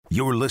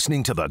You're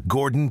listening to the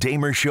Gordon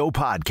Damer Show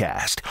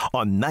podcast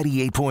on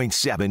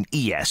 98.7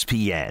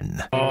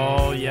 ESPN.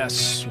 Oh,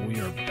 yes, we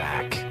are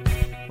back.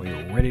 We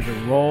are ready to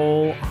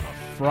roll on a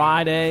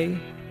Friday.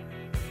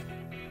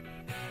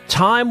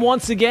 Time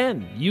once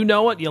again. You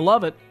know it, you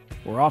love it.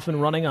 We're off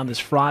and running on this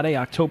Friday,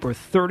 October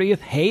 30th.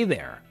 Hey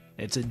there.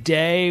 It's a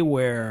day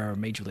where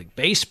Major League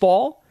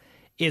Baseball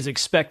is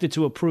expected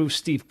to approve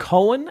Steve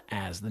Cohen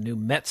as the new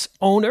Mets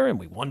owner, and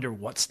we wonder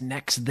what's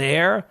next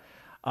there.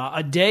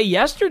 A day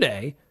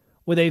yesterday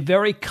with a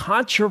very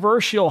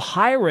controversial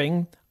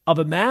hiring of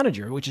a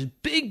manager, which is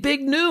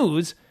big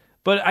news,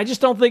 but I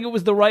just don't think it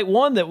was the right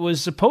one that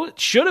was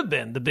should have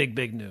been the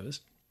big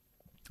news.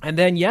 And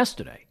then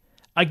yesterday,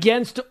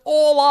 against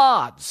all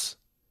odds,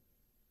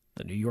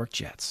 the New York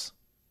Jets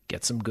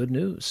get some good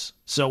news.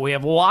 So we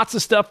have lots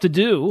of stuff to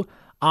do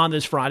on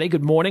this Friday.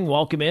 Good morning.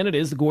 Welcome in. It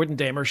is the Gordon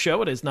Damer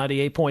Show. It is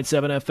 98.7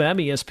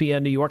 FM,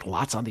 ESPN New York.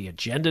 Lots on the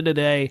agenda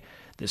today,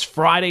 this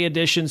Friday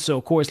edition. So,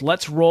 of course,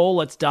 let's roll.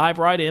 Let's dive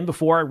right in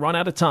before I run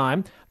out of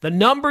time. The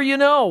number you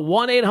know,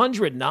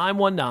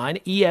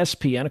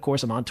 1-800-919-ESPN. Of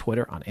course, I'm on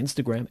Twitter, on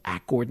Instagram,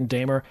 at Gordon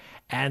Damer.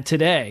 And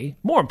today,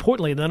 more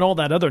importantly than all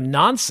that other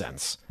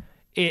nonsense,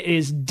 it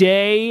is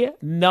day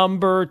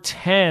number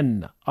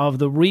 10 of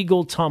the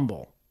Regal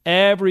Tumble.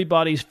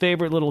 Everybody's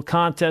favorite little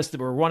contest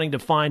that we're running to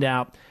find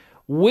out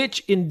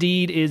which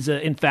indeed is,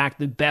 in fact,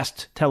 the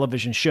best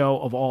television show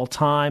of all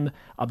time.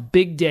 A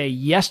big day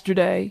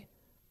yesterday,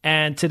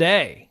 and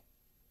today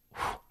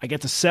I get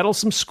to settle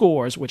some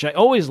scores, which I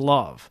always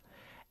love,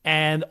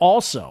 and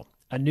also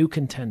a new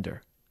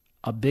contender,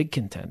 a big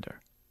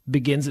contender,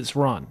 begins its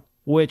run,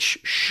 which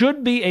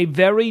should be a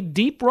very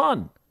deep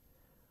run.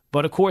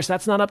 But, of course,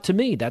 that's not up to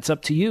me. That's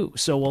up to you.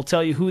 So we'll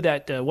tell you who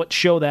that, what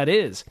show that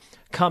is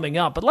coming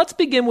up. But let's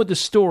begin with the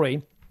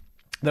story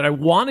that I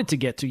wanted to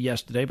get to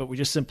yesterday, but we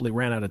just simply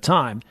ran out of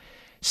time.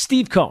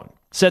 Steve Cohen,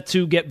 set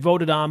to get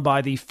voted on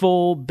by the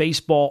full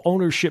baseball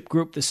ownership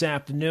group this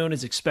afternoon,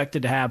 is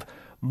expected to have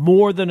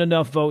more than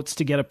enough votes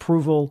to get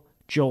approval.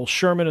 Joel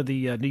Sherman of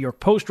the New York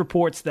Post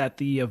reports that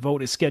the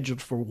vote is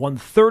scheduled for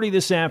 1:30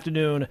 this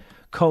afternoon.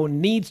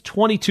 Cohen needs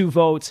 22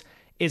 votes,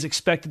 is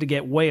expected to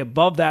get way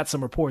above that.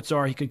 Some reports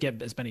are he could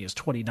get as many as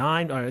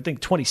 29, or I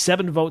think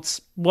 27 votes,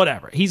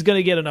 whatever. He's going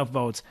to get enough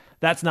votes.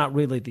 That's not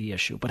really the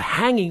issue. But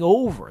hanging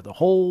over the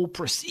whole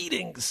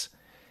proceedings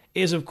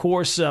is, of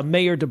course,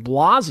 Mayor de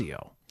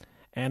Blasio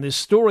and this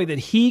story that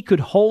he could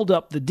hold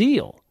up the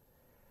deal,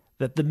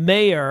 that the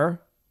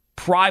mayor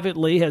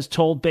privately has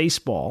told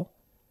baseball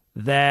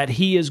that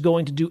he is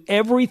going to do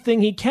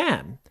everything he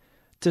can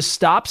to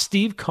stop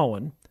Steve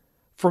Cohen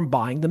from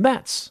buying the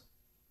Mets.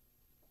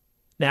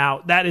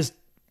 Now, that is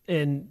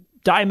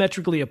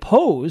diametrically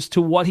opposed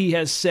to what he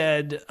has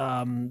said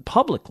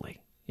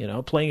publicly,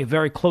 playing it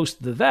very close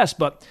to the vest.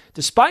 But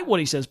despite what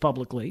he says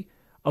publicly,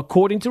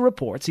 according to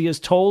reports, he has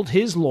told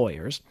his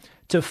lawyers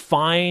to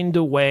find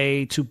a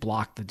way to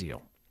block the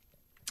deal.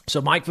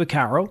 So Mike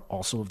Vaccaro,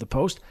 also of the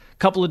Post, a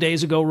couple of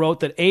days ago wrote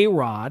that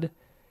A-Rod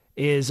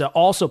is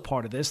also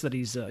part of this, that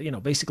he's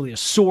basically a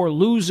sore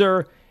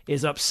loser,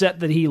 is upset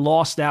that he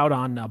lost out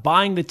on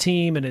buying the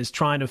team and is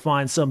trying to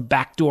find some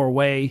backdoor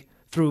way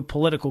through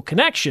political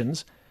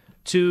connections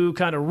to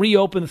kind of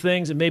reopen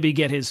things and maybe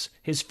get his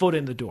foot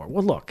in the door.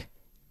 Well, look,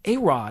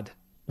 A-Rod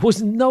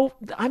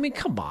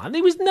come on.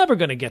 He was never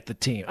going to get the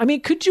team. I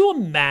mean, could you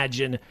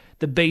imagine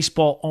the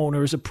baseball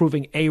owners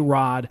approving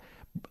A-Rod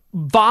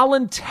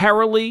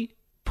voluntarily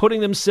putting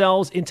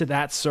themselves into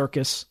that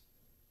circus?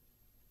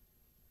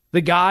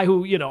 The guy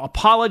who,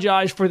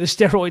 apologized for the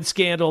steroid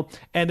scandal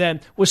and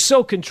then was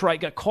so contrite,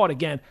 got caught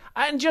again.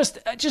 And just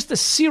a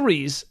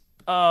series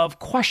of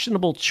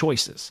questionable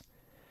choices.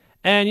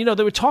 And,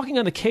 they were talking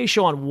on the K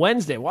Show on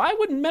Wednesday. Why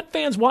wouldn't Met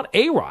fans want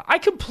A-Rod? I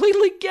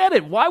completely get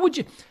it. Why would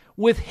you?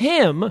 With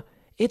him,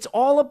 it's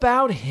all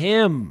about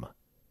him.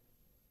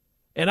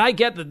 And I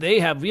get that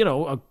they have,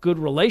 a good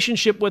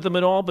relationship with him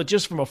and all, but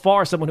just from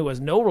afar, someone who has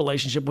no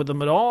relationship with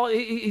him at all,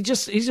 he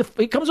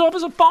comes off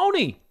as a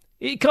phony.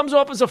 He comes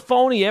off as a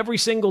phony every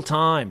single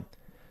time.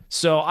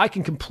 So I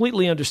can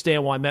completely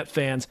understand why Met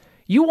fans,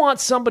 you want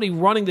somebody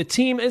running the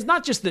team. It's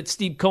not just that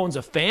Steve Cohen's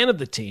a fan of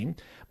the team,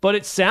 but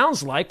it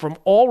sounds like, from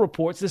all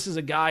reports, this is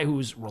a guy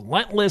who's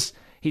relentless.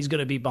 He's going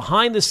to be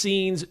behind the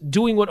scenes,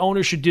 doing what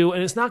owners should do,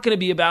 and it's not going to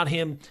be about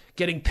him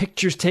getting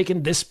pictures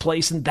taken this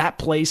place and that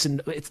place,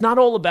 and it's not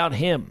all about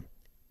him.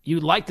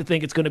 You'd like to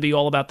think it's going to be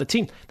all about the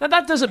team. Now,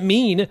 that doesn't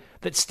mean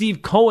that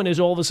Steve Cohen is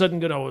all of a sudden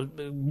going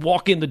to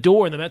walk in the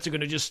door and the Mets are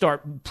going to just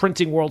start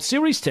printing World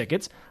Series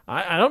tickets.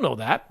 I don't know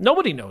that.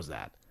 Nobody knows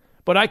that.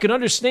 But I can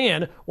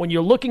understand when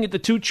you're looking at the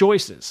two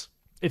choices,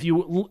 if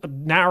you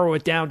narrow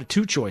it down to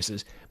two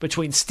choices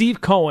between Steve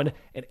Cohen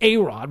and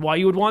A-Rod, why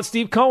you would want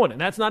Steve Cohen. And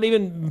that's not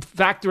even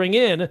factoring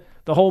in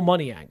the whole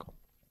money angle.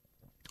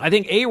 I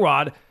think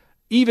A-Rod,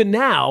 even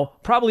now,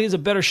 probably has a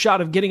better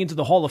shot of getting into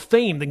the Hall of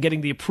Fame than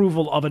getting the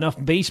approval of enough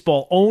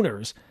baseball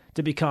owners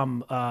to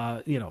become,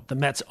 the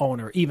Mets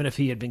owner, even if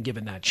he had been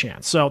given that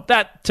chance. So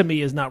that, to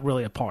me, is not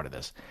really a part of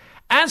this.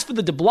 As for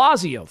the de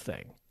Blasio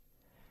thing,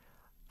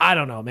 I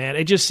don't know, man.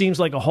 It just seems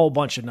like a whole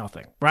bunch of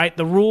nothing, right?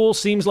 The rule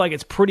seems like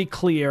it's pretty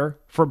clear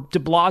for de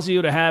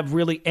Blasio to have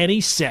really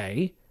any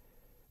say.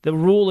 The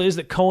rule is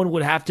that Cohen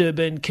would have to have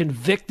been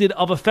convicted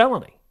of a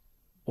felony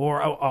or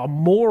a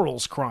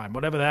morals crime,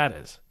 whatever that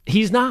is.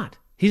 He's not.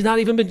 He's not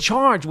even been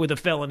charged with a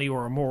felony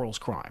or a morals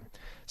crime.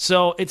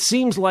 So it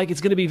seems like it's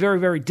going to be very,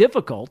 very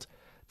difficult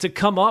to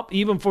come up,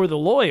 even for the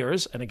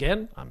lawyers, and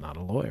again, I'm not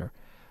a lawyer,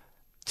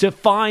 to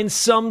find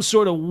some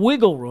sort of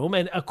wiggle room.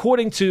 And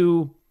according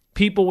to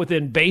people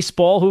within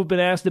baseball who've been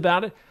asked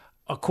about it,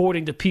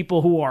 according to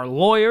people who are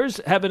lawyers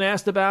have been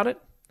asked about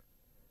it,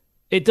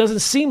 it doesn't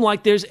seem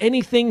like there's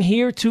anything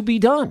here to be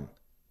done.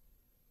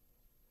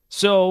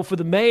 So for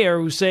the mayor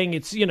who's saying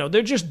it's,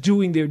 they're just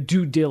doing their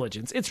due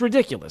diligence, it's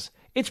ridiculous.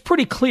 It's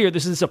pretty clear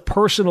this is a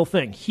personal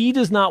thing. He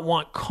does not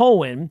want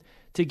Cohen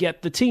to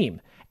get the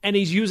team. And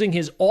he's using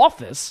his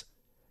office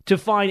to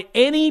find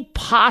any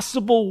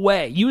possible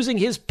way, using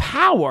his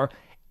power,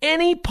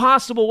 any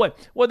possible way,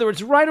 whether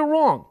it's right or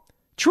wrong.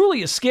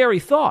 Truly a scary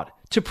thought,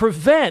 to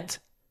prevent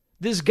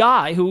this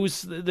guy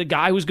who's the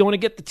guy who's going to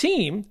get the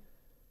team,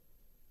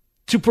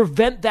 to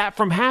prevent that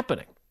from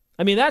happening.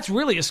 I mean, that's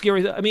really a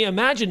scary thing. I mean,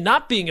 imagine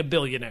not being a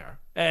billionaire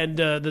and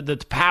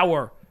the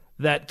power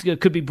that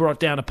could be brought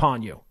down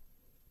upon you.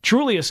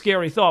 Truly a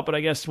scary thought, but I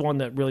guess one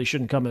that really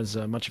shouldn't come as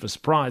much of a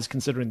surprise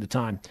considering the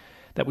time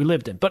that we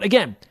lived in. But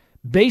again,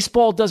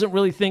 baseball doesn't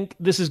really think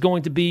this is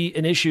going to be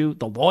an issue.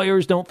 The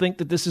lawyers don't think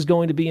that this is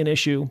going to be an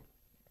issue.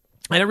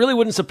 And it really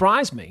wouldn't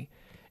surprise me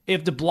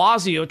if de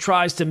Blasio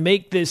tries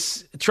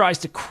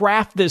to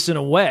craft this in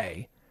a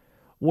way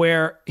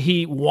where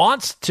he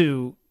wants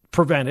to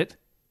prevent it,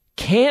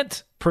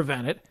 can't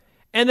prevent it,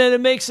 and then it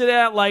makes it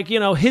out like,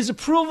 his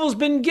approval's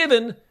been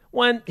given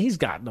when he's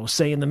got no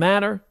say in the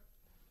matter.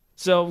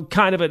 So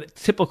kind of a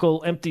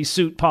typical empty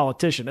suit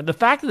politician. And the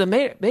fact that the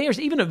mayor's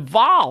even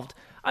involved,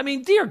 I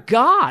mean, dear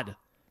God,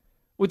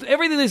 with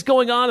everything that's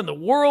going on in the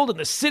world and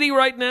the city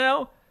right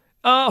now,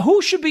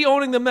 who should be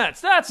owning the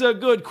Mets? That's a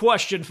good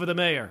question for the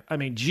mayor. I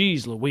mean,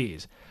 geez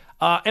Louise.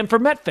 And for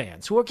Met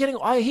fans who are getting,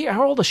 I hear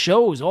all the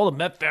shows, all the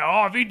Met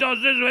fans, if he does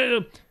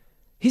this,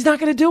 he's not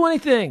going to do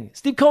anything.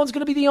 Steve Cohen's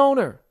going to be the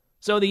owner.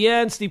 So in the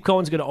end, Steve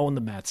Cohen's going to own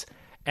the Mets.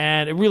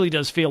 And it really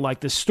does feel like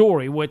this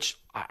story, which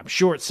I'm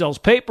sure it sells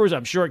papers,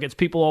 I'm sure it gets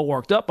people all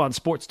worked up on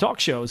sports talk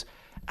shows.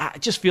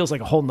 It just feels like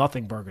a whole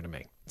nothing burger to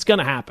me. It's going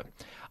to happen.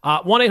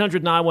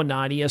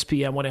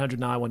 1-800-919-ESPN,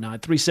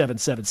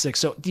 1-800-919-3776.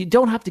 So you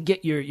don't have to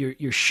get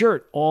your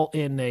shirt all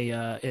in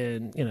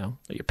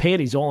your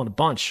panties all in a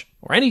bunch,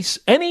 or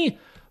any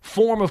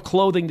form of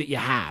clothing that you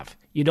have.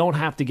 You don't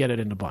have to get it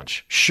in a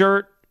bunch.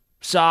 Shirt,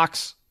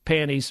 socks,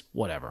 panties,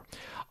 whatever.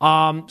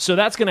 So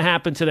that's going to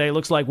happen today.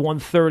 Looks like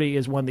 1:30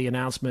 is when the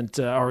announcement,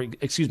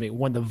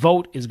 when the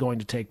vote is going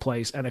to take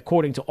place. And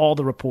according to all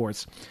the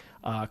reports,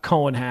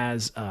 Cohen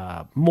has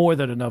more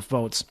than enough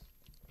votes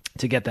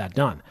to get that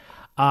done.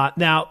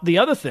 Now, the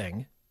other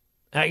thing,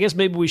 I guess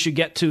maybe we should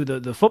get to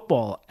the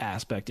football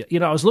aspect.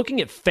 I was looking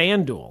at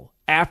FanDuel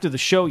after the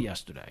show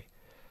yesterday.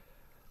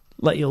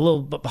 Let you a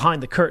little bit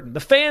behind the curtain.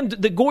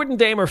 The Gordon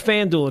Damer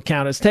FanDuel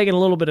account has taken a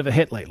little bit of a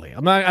hit lately.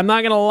 I'm not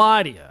going to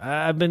lie to you.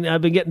 I've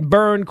been getting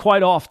burned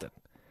quite often.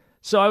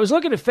 So I was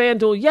looking at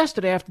FanDuel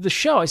yesterday after the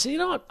show. I said, you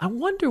know what? I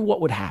wonder what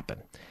would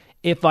happen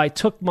if I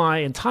took my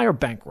entire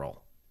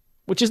bankroll,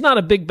 which is not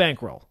a big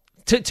bankroll.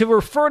 To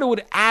refer to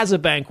it as a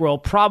bankroll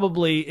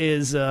probably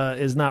is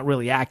not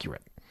really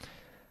accurate.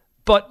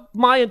 But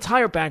my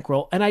entire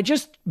bankroll, and I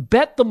just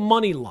bet the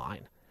money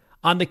line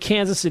on the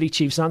Kansas City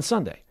Chiefs on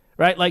Sunday,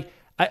 right? Like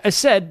I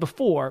said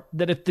before,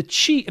 that if the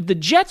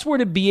Jets were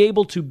to be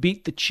able to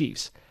beat the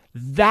Chiefs,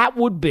 that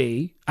would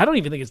be, I don't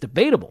even think it's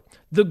debatable,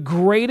 the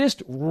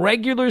greatest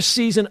regular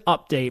season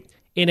update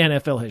in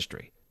NFL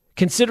history,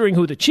 considering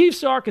who the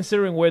Chiefs are,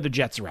 considering where the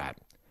Jets are at.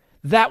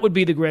 That would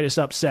be the greatest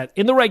upset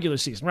in the regular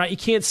season, right? You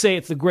can't say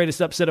it's the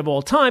greatest upset of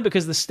all time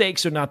because the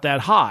stakes are not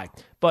that high.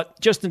 But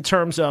just in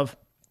terms of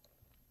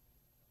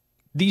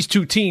these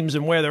two teams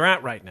and where they're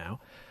at right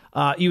now,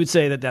 you would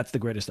say that that's the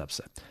greatest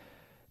upset.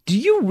 Do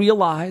you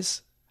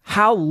realize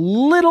how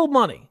little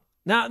money?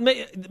 Now,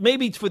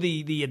 maybe it's for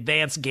the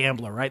advanced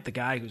gambler, right? The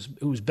guy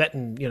who's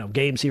betting,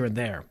 games here and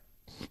there.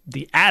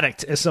 The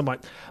addict is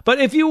somewhat. But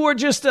if you were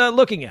just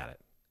looking at it,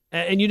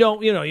 and you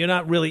don't, you're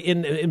not really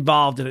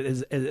involved in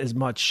it as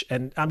much,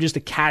 and I'm just a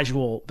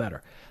casual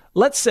bettor.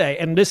 Let's say,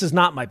 and this is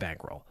not my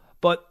bankroll,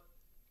 but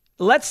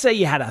let's say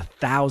you had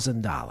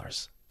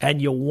 $1,000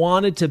 and you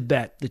wanted to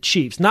bet the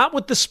Chiefs, not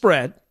with the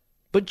spread,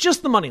 but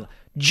just the money line.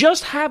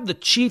 Just have the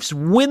Chiefs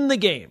win the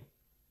game.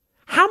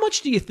 How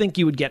much do you think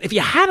you would get? If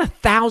you had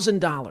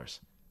 $1,000,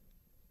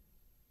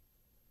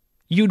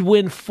 you'd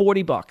win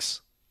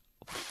 $40.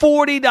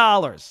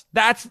 $40.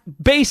 That's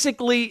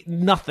basically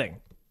nothing.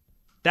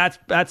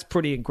 That's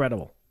pretty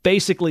incredible.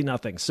 Basically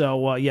nothing.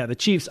 So, the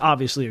Chiefs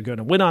obviously are going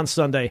to win on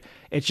Sunday.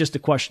 It's just a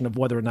question of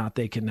whether or not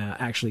they can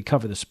actually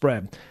cover the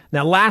spread.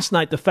 Now, last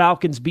night, the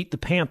Falcons beat the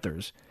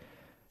Panthers.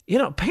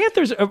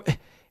 Panthers are...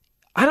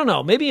 I don't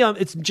know, maybe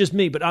it's just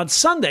me, but on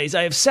Sundays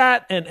I have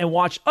sat and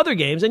watched other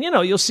games, and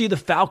you'll see the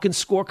Falcons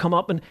score come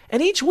up, and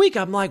each week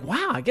I'm like,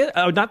 wow,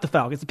 not the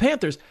Falcons, the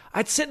Panthers.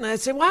 I'd sit and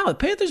I'd say, wow,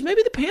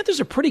 maybe the Panthers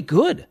are pretty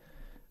good.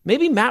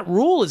 Maybe Matt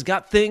Rule has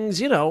got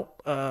things,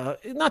 not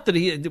that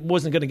he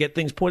wasn't going to get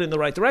things pointed in the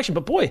right direction,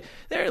 but boy,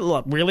 they're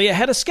really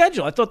ahead of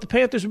schedule. I thought the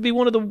Panthers would be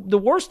one of the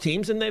worst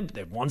teams, and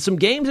they've won some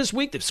games this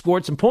week. They've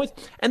scored some points.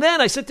 And then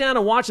I sit down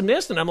and watch them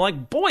this, and I'm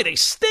like, boy, they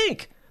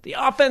stink. The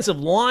offensive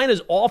line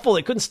is awful.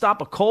 They couldn't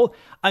stop a cold.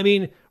 I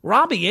mean,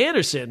 Robbie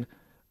Anderson,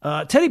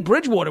 Teddy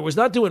Bridgewater was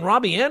not doing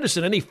Robbie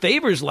Anderson any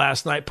favors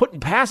last night, putting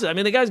passes. I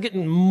mean, the guy's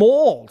getting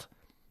mauled.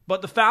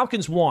 But the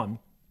Falcons won,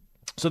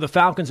 so the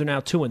Falcons are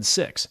now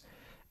 2-6.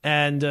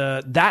 And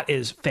that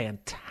is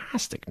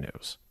fantastic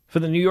news for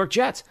the New York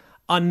Jets.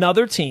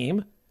 Another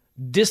team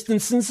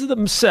distances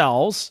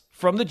themselves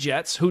from the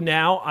Jets, who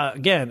now,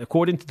 again,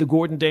 according to the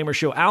Gordon Damer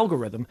Show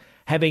algorithm,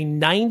 have a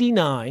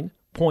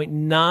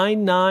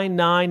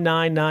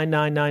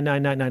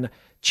 99.999999999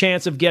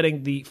 chance of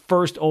getting the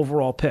first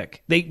overall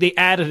pick. They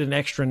added an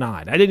extra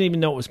 9. I didn't even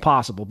know it was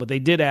possible, but they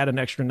did add an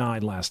extra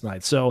 9 last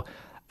night. So,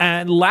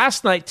 and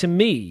last night, to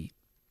me,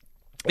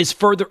 is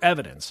further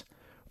evidence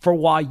for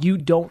why you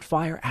don't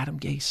fire Adam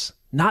Gase.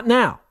 Not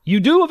now. You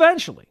do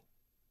eventually.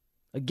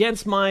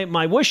 Against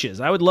my wishes.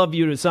 I would love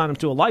you to sign him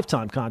to a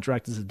lifetime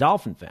contract as a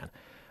Dolphin fan.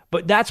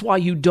 But that's why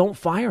you don't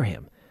fire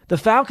him. The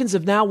Falcons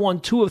have now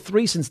won 2 of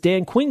 3 since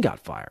Dan Quinn got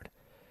fired.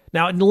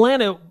 Now,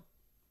 Atlanta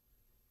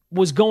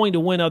was going to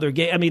win other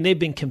games. I mean, they've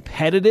been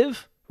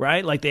competitive,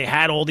 right? Like they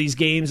had all these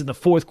games in the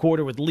fourth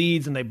quarter with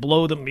leads, and they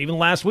blow them even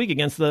last week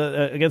against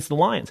the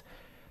Lions.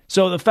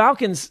 So the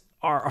Falcons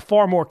are a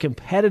far more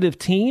competitive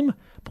team.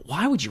 But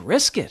why would you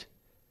risk it?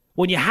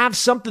 When you have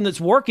something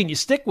that's working, you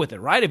stick with it,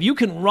 right? If you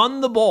can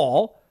run the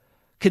ball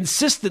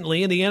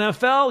consistently in the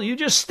NFL, you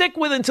just stick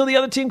with it until the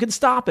other team can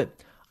stop it.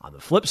 On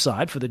the flip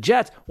side, for the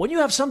Jets, when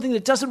you have something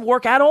that doesn't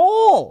work at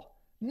all,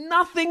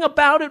 nothing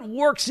about it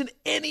works in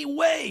any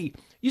way,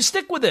 you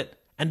stick with it.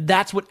 And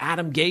that's what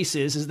Adam Gase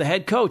is as the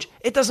head coach.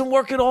 It doesn't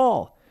work at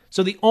all.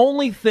 So the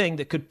only thing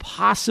that could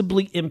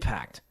possibly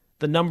impact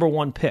the number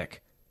 1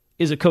 pick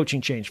is a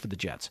coaching change for the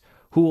Jets,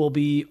 who will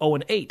be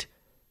 0-8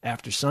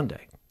 after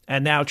Sunday.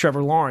 And now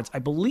Trevor Lawrence, I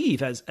believe,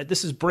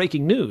 this is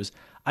breaking news,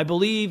 I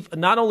believe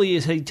not only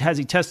has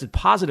he tested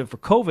positive for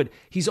COVID,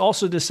 he's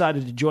also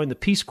decided to join the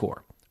Peace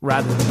Corps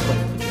rather than play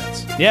for the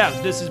Jets. Yeah,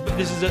 this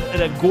is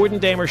a Gordon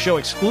Damer Show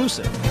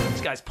exclusive.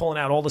 This guy's pulling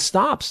out all the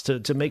stops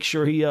to make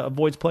sure he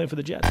avoids playing for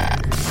the Jets.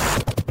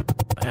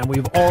 And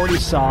we've already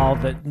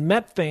solved that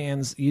Met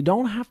fans, you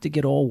don't have to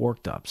get all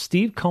worked up.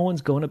 Steve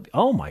Cohen's going to be,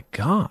 oh my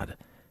God.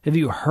 Have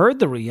you heard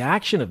the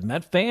reaction of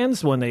Met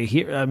fans when they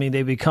hear? I mean,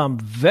 they become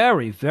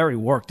very, very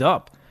worked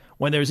up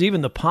when there's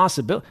even the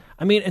possibility.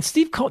 I mean, and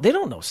Steve Cohen, they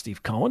don't know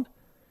Steve Cohen.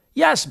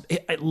 Yes,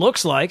 it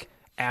looks like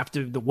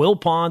after the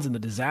Wilpons and the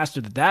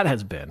disaster that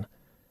has been,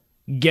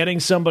 getting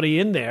somebody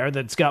in there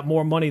that's got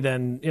more money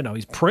than,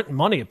 he's printing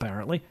money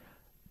apparently.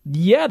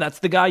 Yeah, that's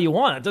the guy you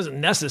want. It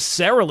doesn't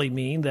necessarily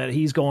mean that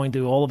he's going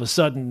to all of a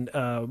sudden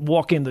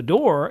walk in the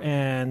door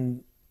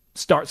and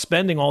start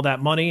spending all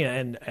that money,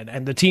 and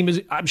the team is,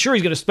 I'm sure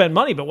he's going to spend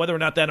money, but whether or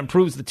not that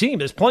improves the team,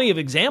 there's plenty of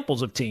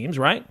examples of teams,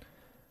 right?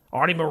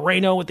 Artie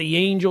Moreno with the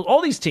Angels,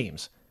 all these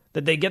teams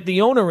that they get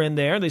the owner in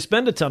there, they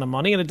spend a ton of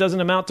money, and it doesn't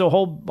amount to a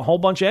whole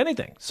bunch of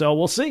anything. So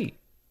we'll see.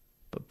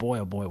 But boy,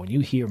 oh boy, when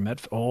you hear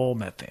Met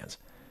fans,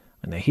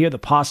 and they hear the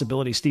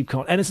possibility of Steve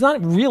Cohen, and it's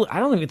not really,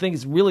 I don't even think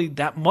it's really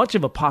that much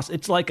of a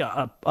it's like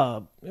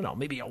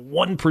maybe a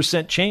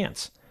 1%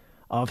 chance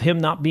of him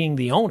not being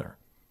the owner.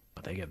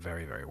 But they get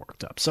very, very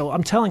worked up. So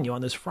I'm telling you, on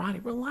this Friday,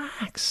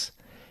 relax.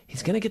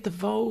 He's going to get the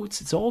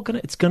votes.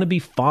 It's going to be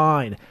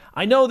fine.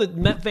 I know that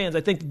Met fans,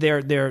 I think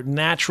their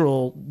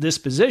natural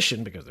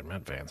disposition, because they're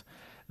Met fans,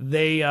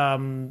 they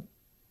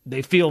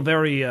feel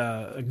very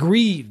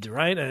aggrieved,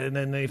 right? And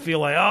then they feel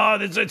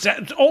like,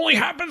 it only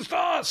happens to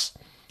us.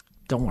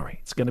 Don't worry.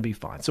 It's going to be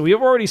fine. So we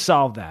have already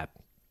solved that.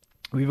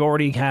 We've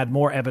already had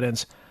more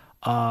evidence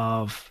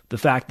of the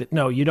fact that,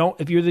 no, you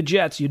don't. If you're the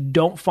Jets, you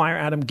don't fire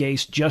Adam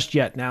Gase just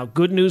yet. Now,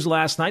 good news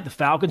last night, the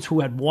Falcons, who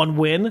had 1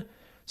 win,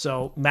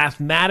 so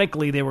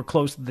mathematically they were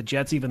close to the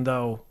Jets, even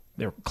though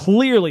they're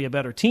clearly a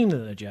better team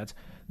than the Jets.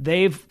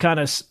 They've kind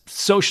of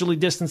socially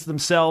distanced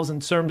themselves in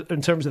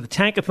terms of the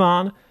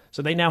tankathon,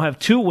 so they now have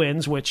 2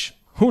 wins, which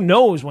who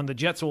knows when the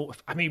Jets will.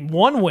 I mean,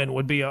 1 win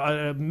would be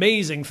an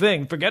amazing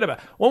thing. Forget about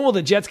it. When will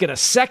the Jets get a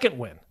 2nd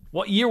win?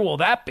 What year will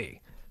that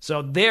be? So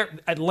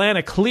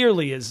Atlanta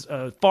clearly is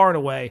far and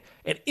away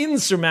an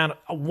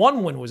insurmountable.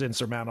 1 win was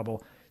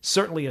insurmountable.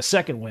 Certainly a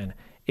 2nd win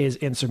is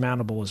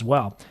insurmountable as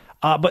well.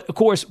 But, of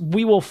course,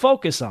 we will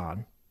focus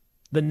on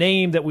the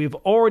name that we've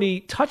already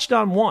touched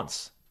on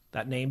once,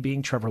 that name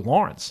being Trevor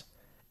Lawrence.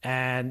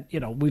 And,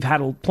 we've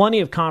had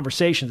plenty of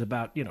conversations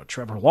about,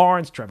 Trevor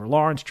Lawrence,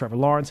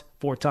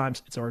 4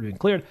 times. It's already been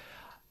cleared.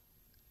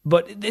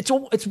 But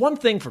it's one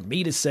thing for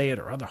me to say it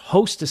or other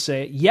hosts to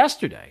say it.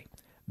 Yesterday,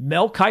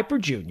 Mel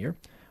Kiper Jr.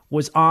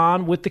 was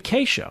on with the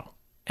K Show.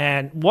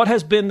 And what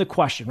has been the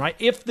question, right?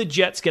 If the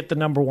Jets get the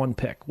number 1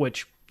 pick,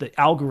 which the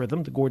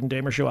algorithm, the Gordon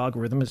Damer Show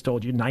algorithm, has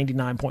told you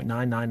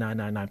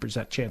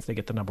 99.99999% chance they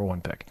get the number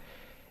one pick.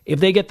 If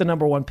they get the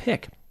number one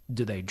pick,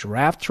 do they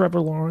draft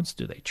Trevor Lawrence?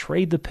 Do they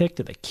trade the pick?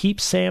 Do they keep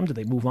Sam? Do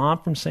they move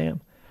on from Sam?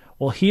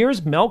 Well,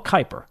 here's Mel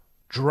Kiper,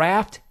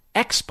 draft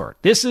expert.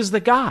 This is the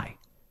guy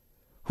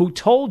who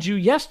told you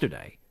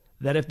yesterday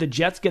that if the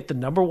Jets get the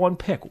number one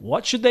pick,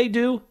 what should they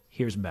do?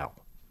 Here's Mel.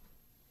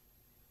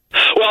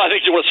 Well, I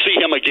think you will see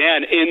him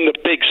again in the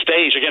big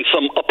stage against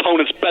some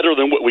opponents better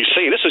than what we've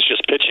seen. This is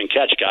just pitch and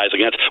catch, guys,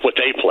 against what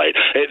they played.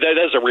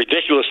 That is a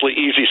ridiculously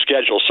easy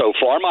schedule so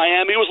far.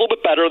 Miami was a little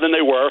bit better than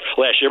they were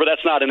last year, but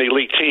that's not an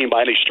elite team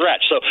by any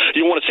stretch. So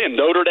you want to see him.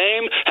 Notre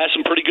Dame has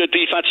some pretty good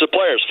defensive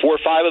players. 4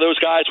 or 5 of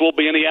those guys will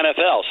be in the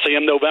NFL. See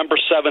him November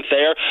 7th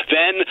there.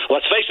 Then,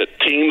 let's face it,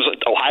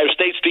 Ohio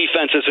State's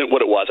defense isn't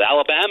what it was.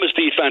 Alabama's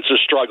defense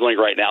is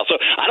struggling right now. So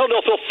I don't know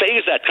if he'll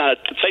face that kind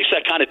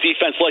of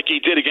defense like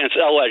he did against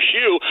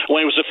LSU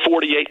when he was at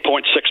 48.6%.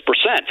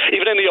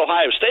 Even in the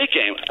Ohio State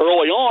game,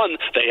 early on,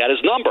 they had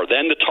his number.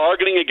 Then the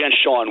targeting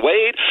against Sean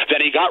Wade, then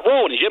he got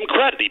rolling. You give him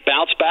credit. He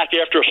bounced back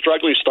after a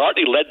struggling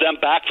start. He led them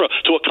back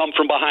to a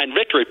come-from-behind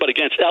victory. But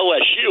against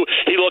LSU,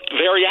 he looked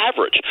very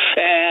average.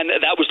 And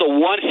that was the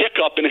one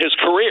hiccup in his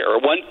career,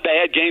 one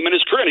bad game in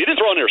his career. And he didn't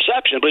throw an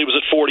interception, but he was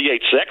at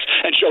 48-6.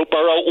 And Joe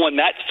Burrow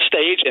on that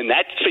stage, in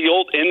that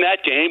field, in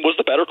that game, was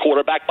the better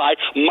quarterback by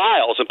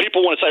miles. And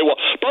people want to say, well,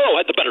 Burrow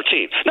had the better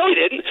team. No, he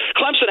didn't.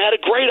 Clemson had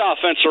a great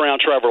offense around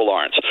Trevor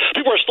Lawrence.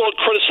 People are still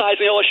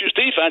criticizing LSU's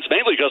defense,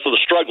 mainly because of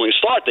the struggling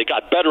start. They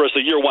got better as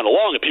the year went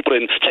along, and people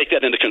didn't take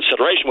that into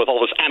consideration with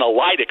all this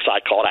analytics, I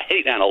call it. I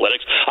hate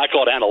analytics. I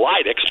call it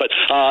analytics. But,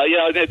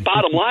 the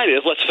bottom line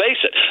is, let's face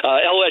it,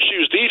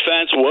 LSU's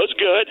defense was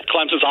good.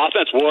 Clemson's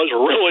offense was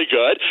really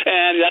good,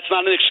 and that's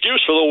not an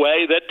excuse for the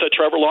way that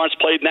Trevor Lawrence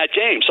played in that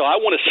game. So I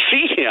want to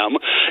see him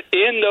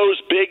in those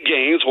big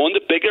games on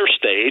the bigger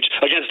stage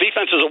against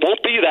defenses that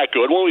won't be that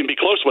good, won't even be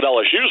close to what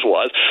LSU's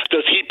was.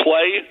 Does he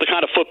play the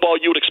kind of football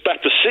you would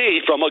expect to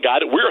see from a guy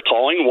that we're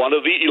calling one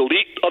of the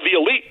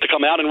elite to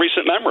come out in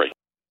recent memory?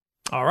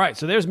 All right,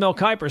 so there's Mel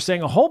Kiper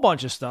saying a whole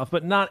bunch of stuff,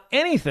 but not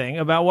anything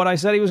about what I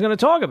said he was going to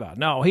talk about.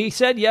 No, he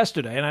said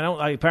yesterday, and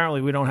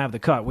apparently we don't have the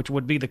cut, which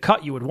would be the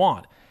cut you would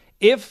want.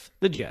 If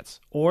the Jets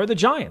or the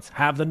Giants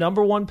have the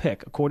number one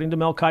pick, according to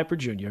Mel Kiper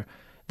Jr.,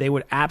 they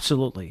would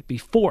absolutely be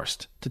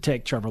forced to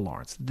take Trevor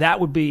Lawrence. That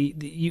would be,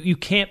 you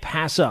can't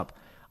pass up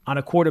on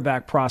a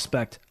quarterback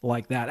prospect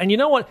like that. And you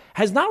know what?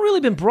 Has not really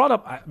been brought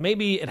up.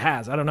 Maybe it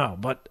has. I don't know.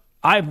 But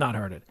I have not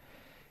heard it.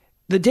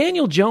 The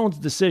Daniel Jones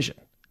decision,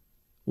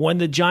 when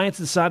the Giants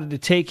decided to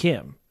take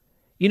him,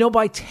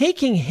 by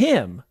taking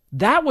him,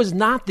 that was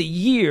not the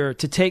year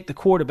to take the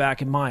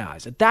quarterback in my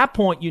eyes. At that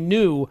point, you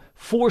knew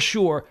for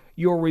sure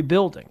you're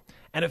rebuilding.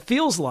 And it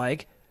feels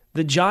like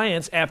the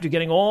Giants, after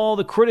getting all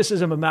the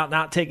criticism about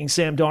not taking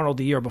Sam Darnold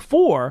the year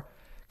before,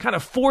 kind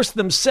of forced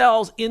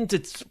themselves into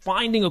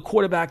finding a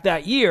quarterback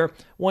that year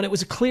when it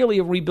was clearly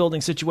a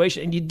rebuilding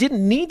situation. And you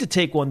didn't need to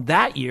take one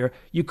that year.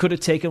 You could have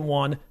taken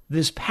one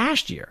this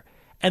past year.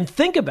 And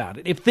think about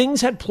it. If things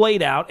had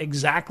played out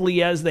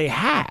exactly as they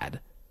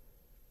had,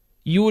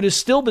 you would have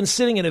still been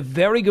sitting in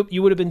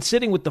you would have been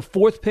sitting with the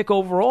 4th pick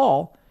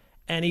overall,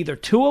 and either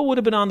Tua would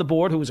have been on the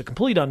board, who was a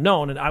complete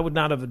unknown, and I would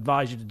not have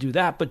advised you to do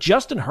that, but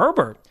Justin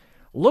Herbert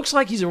looks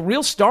like he's a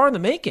real star in the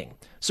making.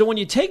 So when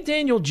you take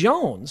Daniel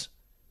Jones,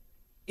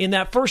 in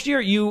that first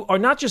year, you are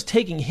not just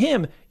taking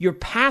him, you're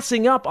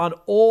passing up on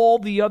all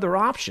the other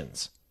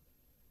options.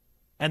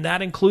 And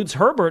that includes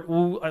Herbert,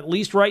 who, at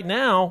least right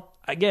now,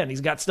 again, he's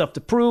got stuff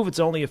to prove. It's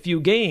only a few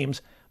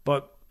games.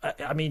 But,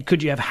 I mean,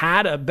 could you have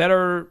had a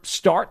better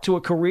start to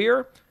a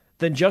career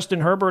than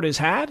Justin Herbert has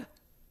had?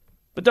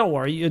 But don't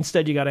worry.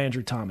 Instead, you got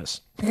Andrew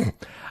Thomas.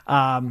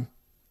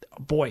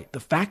 Boy, the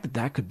fact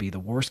that could be the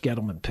worst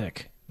Gettleman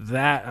pick,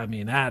 that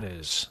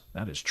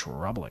is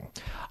troubling.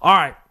 All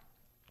right.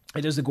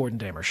 It is the Gordon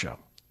Damer Show.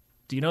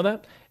 Do you know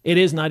that? It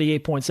is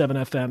 98.7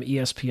 FM,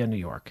 ESPN New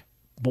York.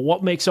 But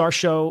what makes our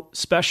show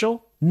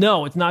special?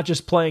 No, it's not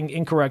just playing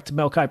incorrect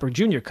Mel Kiper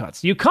Jr.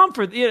 cuts. You come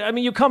for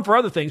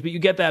other things, but you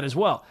get that as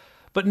well.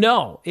 But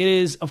no, it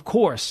is, of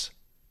course,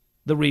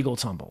 the Regal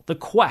Tumble, the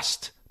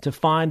quest to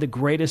find the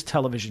greatest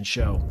television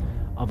show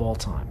of all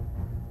time.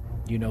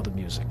 You know the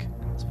music.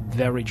 It's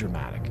very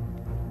dramatic.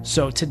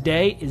 So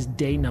today is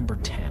day number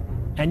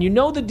 10. And you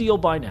know the deal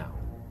by now.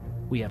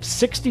 We have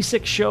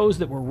 66 shows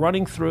that we're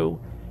running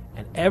through,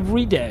 and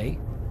every day,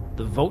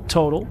 the vote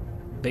total,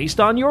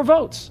 based on your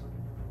votes,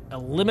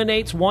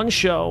 eliminates one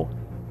show,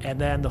 and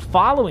then the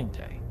following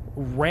day,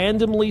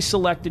 randomly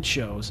selected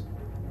shows,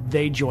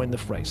 they join the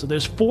fray. So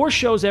there's 4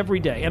 shows every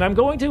day, and I'm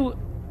going to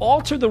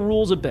alter the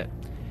rules a bit.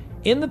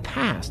 In the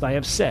past, I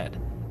have said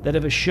that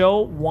if a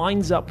show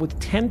winds up with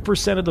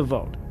 10% of the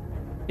vote,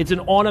 it's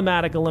an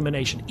automatic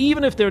elimination,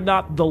 even if they're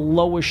not the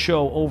lowest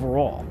show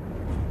overall.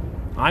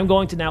 I'm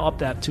going to now up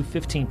that to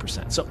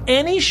 15%. So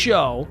any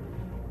show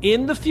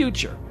in the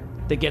future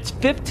that gets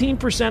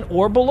 15%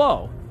 or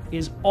below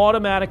is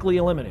automatically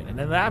eliminated.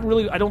 And that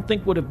really, I don't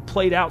think, would have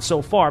played out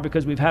so far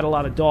because we've had a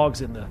lot of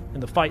dogs in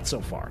the fight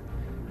so far.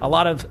 a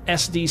lot of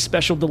SD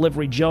Special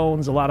Delivery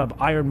Jones, a lot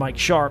of Iron Mike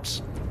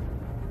Sharps.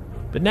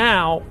 But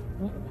now,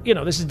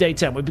 this is day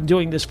 10. We've been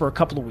doing this for a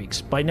couple of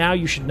weeks. By now,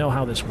 you should know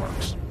how this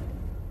works.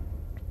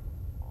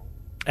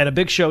 And a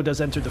big show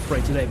does enter the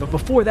fray today. But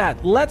before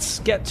that, let's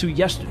get to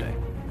yesterday.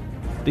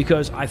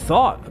 Because I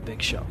thought a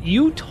big show.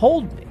 You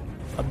told me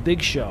a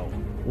big show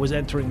was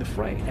entering the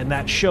fray. And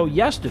that show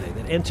yesterday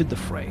that entered the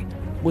fray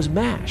was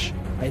MASH.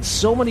 I had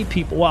so many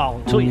people, well,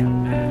 until you had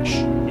MASH.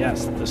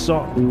 Yes, the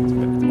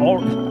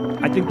song.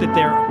 I think that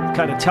they're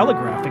kind of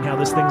telegraphing how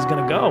this thing's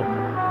going to go.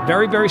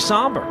 Very, very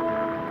somber.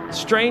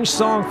 Strange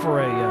song for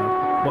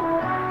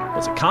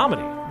a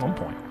comedy at one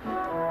point.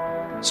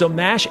 So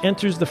MASH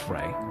enters the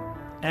fray.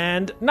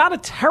 And not a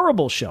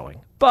terrible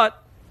showing,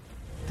 but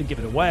to give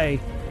it away,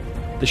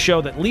 the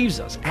show that leaves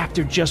us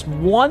after just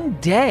one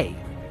day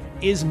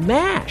is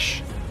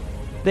MASH.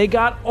 They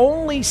got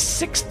only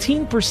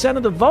 16%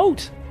 of the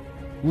vote,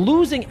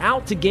 losing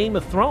out to Game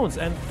of Thrones.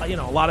 And, a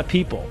lot of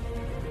people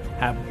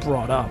have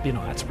brought up,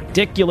 that's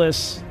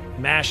ridiculous.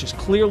 MASH is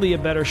clearly a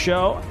better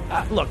show.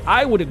 Look,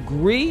 I would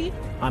agree.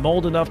 I'm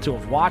old enough to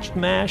have watched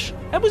MASH.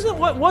 It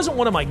wasn't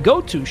one of my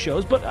go-to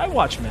shows, but I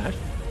watched MASH.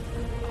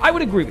 I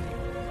would agree with you.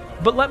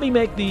 But let me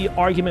make the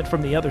argument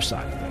from the other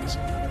side of things.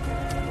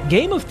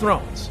 Game of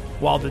Thrones,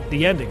 while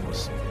the ending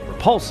was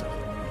repulsive,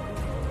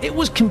 it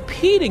was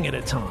competing at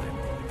a time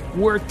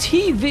where the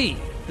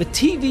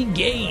TV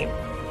game,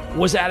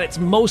 was at its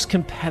most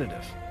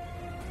competitive.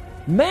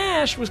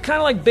 MASH was kind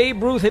of like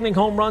Babe Ruth hitting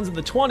home runs in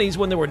the 20s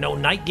when there were no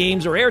night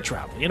games or air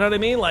travel. You know what I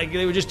mean? Like,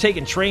 they were just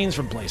taking trains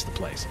from place to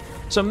place.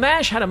 So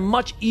MASH had a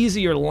much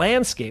easier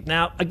landscape.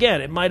 Now,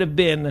 again, it might have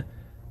been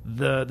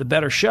the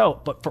better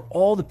show, but for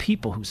all the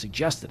people who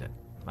suggested it,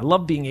 I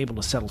love being able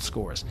to settle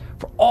scores.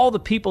 For all the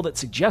people that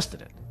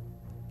suggested it,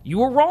 you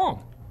were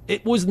wrong.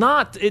 It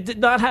did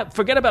not have,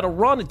 forget about a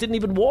run, it didn't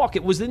even walk.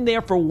 It was in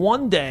there for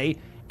one day,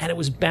 and it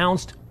was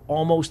bounced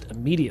almost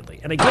immediately.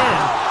 And again,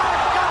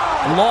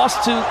 it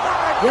lost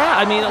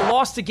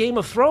to Game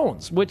of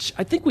Thrones, which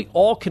I think we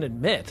all can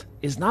admit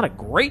is not a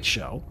great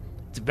show.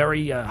 It's a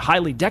very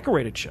highly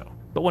decorated show.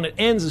 But when it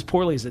ends as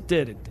poorly as it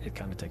did, it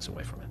kind of takes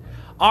away from it.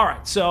 All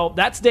right, so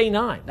that's day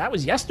 9. That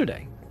was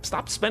yesterday.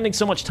 Stop spending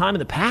so much time in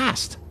the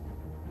past.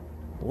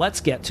 Let's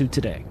get to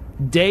today.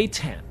 Day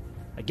 10.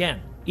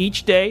 Again,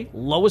 each day,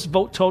 lowest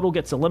vote total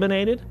gets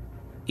eliminated.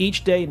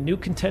 Each day, a new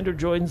contender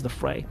joins the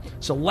fray.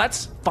 So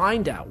let's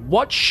find out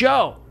what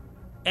show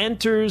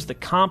enters the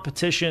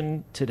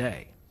competition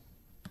today.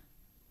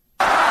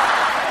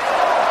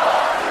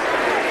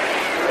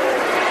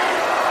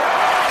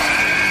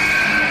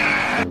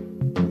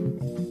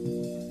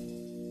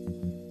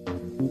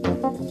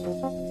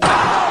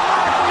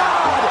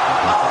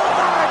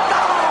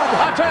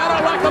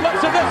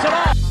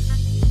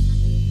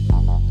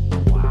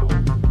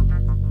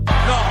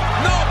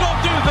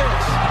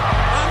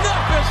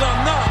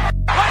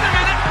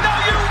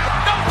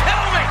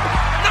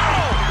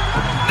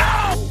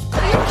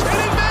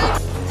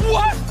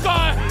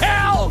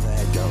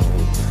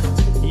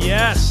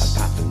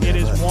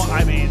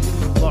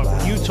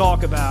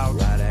 Talk about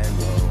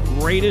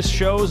greatest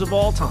shows of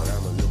all time.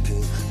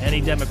 Any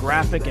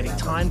demographic, any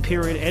time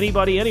period,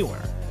 anybody,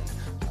 anywhere.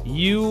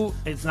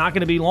 It's not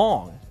going to be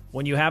long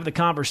when you have the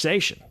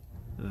conversation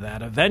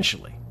that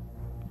eventually,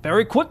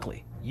 very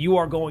quickly, you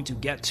are going to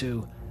get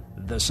to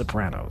The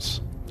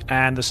Sopranos.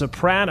 And The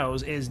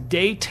Sopranos is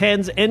day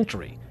 10's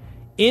entry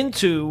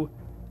into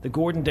the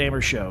Gordon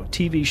Damer Show,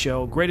 TV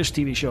show, greatest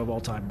TV show of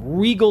all time,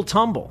 Regal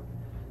Tumble.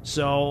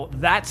 So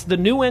that's the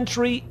new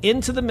entry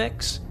into the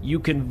mix. You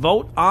can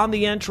vote on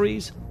the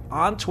entries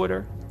on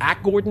Twitter,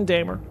 @Gordon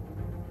Damer.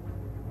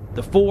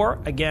 The 4,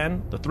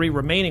 again, the 3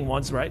 remaining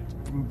ones, right,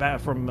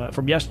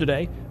 from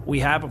yesterday.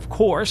 We have, of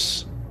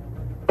course,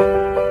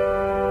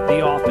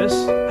 The Office.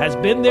 Has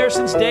been there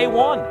since day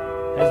 1.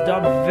 Has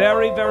done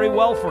very, very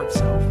well for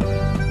itself.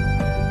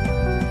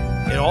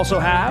 It also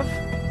have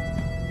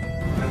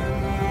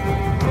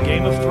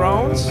Game of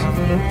Thrones.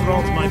 Game of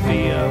Thrones might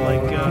be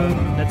like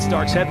Ned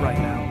Stark's head right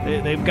now.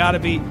 They've got to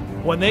be,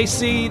 when they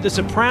see The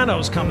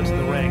Sopranos coming to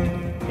the ring.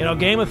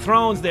 Game of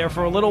Thrones there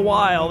for a little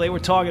while, they were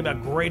talking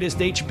about greatest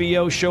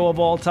HBO show of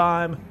all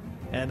time.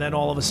 And then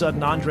all of a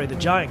sudden, Andre the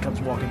Giant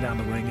comes walking down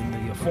the ring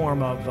in the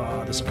form of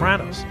The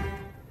Sopranos.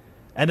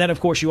 And then, of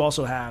course, you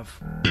also have...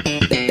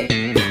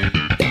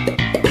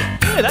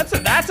 Hey, that's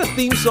a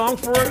theme song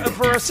for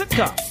a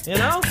sitcom,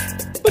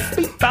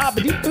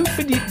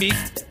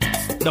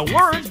 No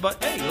words,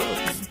 but hey,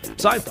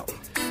 Seinfeld.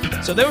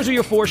 So those are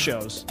your 4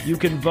 shows. You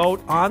can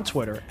vote on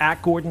Twitter,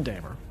 @Gordon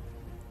Damer.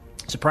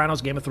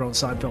 Sopranos, Game of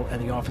Thrones, Seinfeld,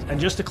 and The Office. And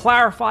just to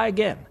clarify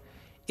again,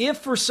 if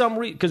for some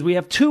reason, because we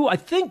have 2, I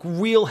think,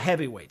 real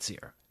heavyweights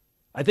here.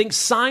 I think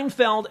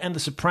Seinfeld and The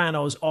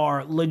Sopranos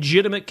are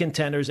legitimate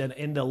contenders and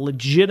in the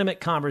legitimate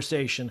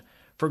conversation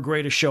for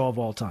greatest show of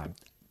all time,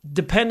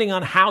 depending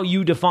on how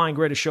you define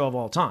greatest show of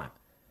all time.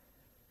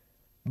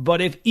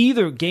 But if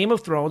either Game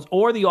of Thrones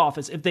or The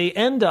Office, if they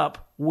end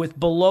up with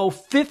below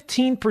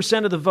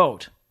 15% of the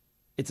vote,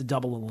 it's a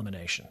double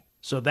elimination.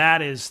 So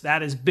that is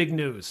big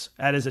news.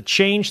 That is a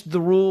change to the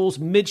rules.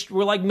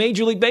 We're like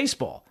Major League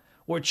Baseball.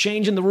 We're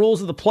changing the rules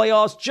of the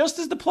playoffs just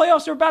as the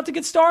playoffs are about to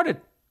get started.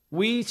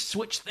 We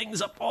switch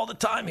things up all the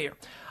time here.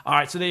 All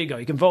right, so there you go.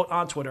 You can vote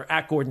on Twitter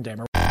at Gordon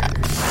Damer.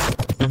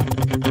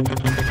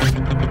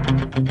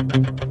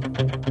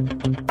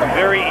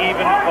 Very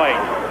even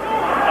fight.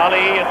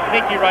 Ali, a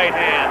sneaky right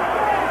hand.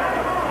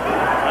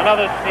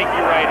 Another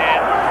sneaky right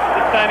hand.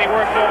 This time he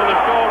works over the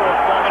shoulder of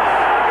Foreman.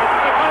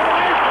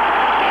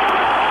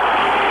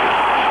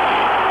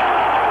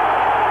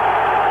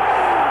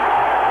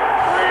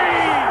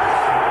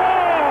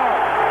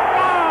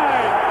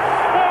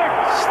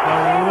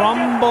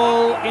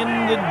 Rumble in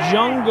the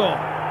Jungle.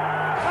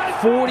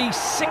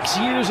 46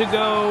 years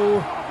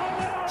ago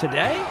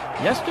today?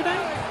 Yesterday?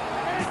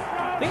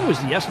 I think it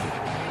was yesterday.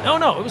 No,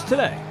 it was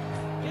today.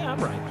 Yeah, I'm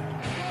right.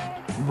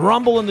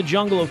 Rumble in the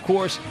Jungle, of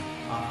course.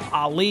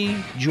 Ali,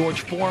 George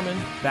Foreman,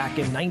 back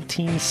in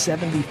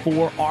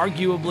 1974.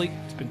 Arguably,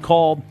 it's been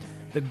called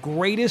the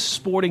greatest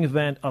sporting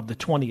event of the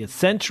 20th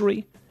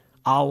century.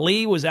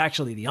 Ali was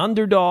actually the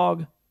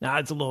underdog. Now,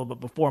 it's a little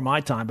bit before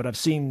my time, but I've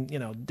seen,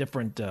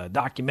 different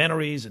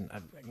documentaries, and,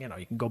 you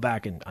can go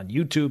back on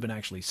YouTube and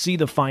actually see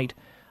the fight.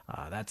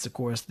 That's, of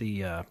course,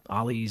 the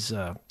Ali's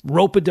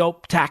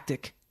rope-a-dope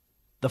tactic.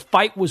 The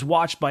fight was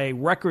watched by a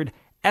record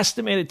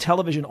estimated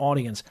television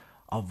audience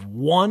of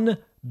 1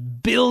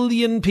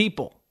 billion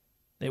people.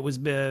 It was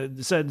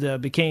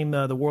became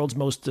the world's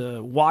most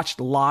watched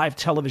live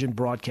television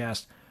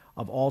broadcast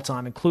of all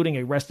time, including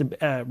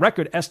a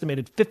record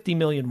estimated 50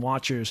 million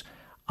watchers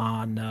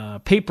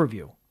on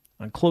pay-per-view.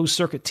 On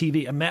closed-circuit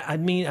TV.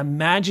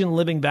 Imagine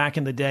living back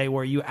in the day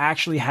where you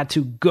actually had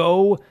to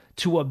go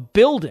to a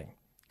building,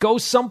 go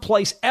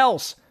someplace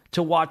else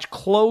to watch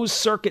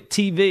closed-circuit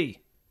TV.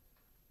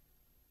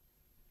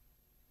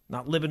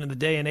 Not living in the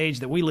day and age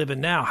that we live in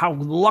now. How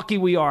lucky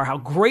we are, how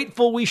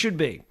grateful we should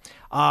be.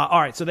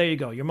 All right, so there you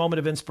go. Your moment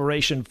of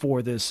inspiration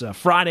for this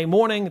Friday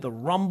morning, the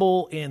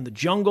Rumble in the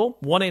Jungle.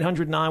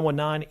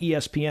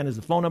 1-800-919-ESPN is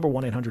the phone number,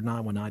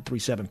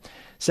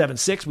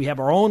 1-800-919-3776. We have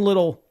our own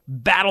little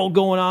battle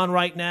going on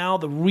right now,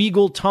 the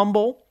Regal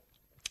Tumble,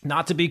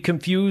 not to be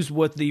confused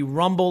with the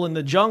Rumble in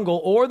the Jungle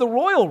or the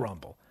Royal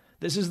Rumble.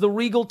 This is the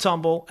Regal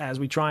Tumble as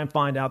we try and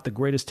find out the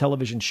greatest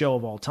television show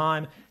of all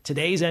time.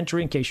 Today's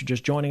entry, in case you're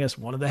just joining us,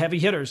 one of the heavy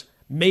hitters,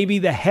 maybe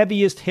the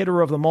heaviest hitter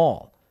of them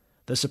all,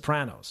 The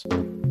Sopranos.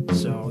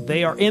 So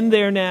they are in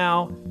there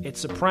now.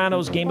 It's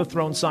Sopranos, Game of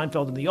Thrones,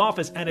 Seinfeld, and The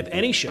Office. And if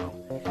any show,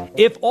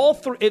 if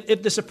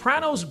The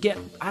Sopranos get,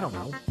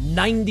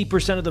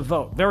 90% of the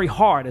vote, very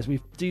hard, as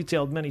we've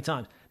detailed many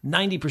times,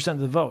 90% of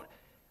the vote,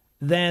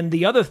 then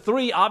the other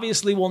three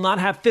obviously will not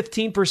have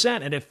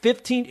 15%. And if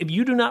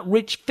you do not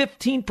reach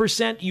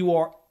 15%, you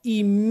are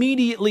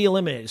immediately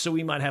eliminated. So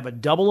we might have a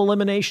double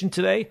elimination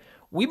today.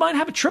 We might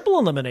have a triple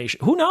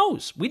elimination. Who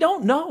knows? We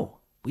don't know.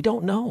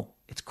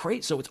 It's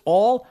great. So it's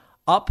all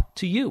up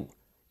to you.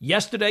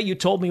 Yesterday, you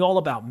told me all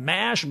about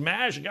MASH. You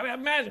gotta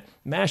have MASH.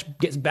 MASH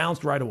gets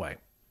bounced right away.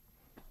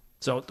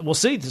 So we'll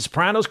see. The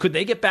Sopranos, could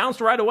they get bounced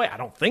right away? I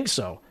don't think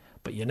so.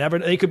 But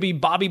they could be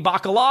Bobby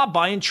Bacala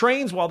buying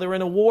trains while they're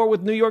in a war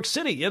with New York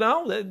City.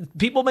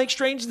 People make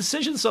strange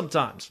decisions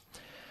sometimes.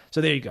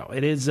 So there you go.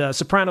 It is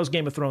Sopranos,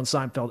 Game of Thrones,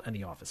 Seinfeld, and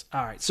The Office.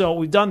 All right, so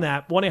we've done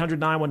that.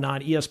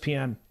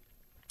 1-800-919-ESPN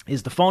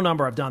is the phone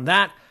number. I've done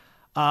that.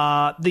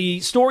 The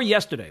story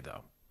yesterday,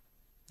 though,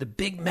 the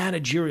big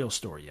managerial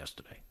story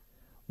yesterday,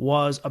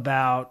 was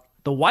about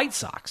the White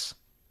Sox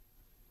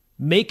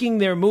making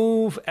their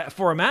move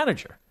for a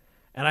manager.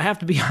 And I have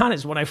to be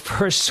honest, when I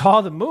first saw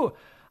the move,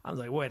 I was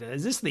like, wait,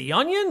 is this the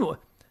Onion?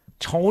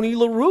 Tony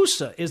La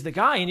Russa is the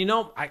guy. And,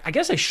 I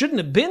guess I shouldn't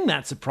have been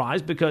that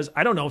surprised because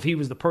I don't know if he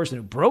was the person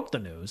who broke the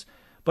news,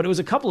 but it was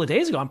a couple of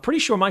days ago. I'm pretty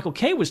sure Michael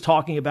Kay was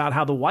talking about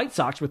how the White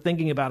Sox were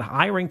thinking about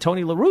hiring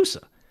Tony La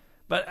Russa.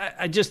 But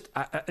I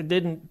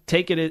didn't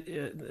take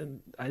it.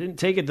 I didn't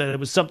take it that it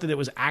was something that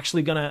was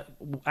actually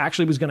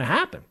was gonna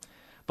happen.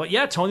 But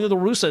yeah, Tony La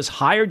Russa is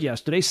hired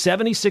yesterday,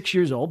 76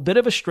 years old. Bit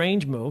of a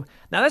strange move.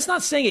 Now that's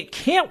not saying it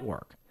can't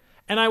work.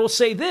 And I will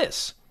say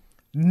this: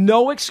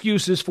 no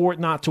excuses for it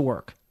not to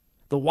work.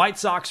 The White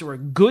Sox are a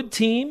good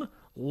team,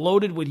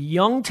 loaded with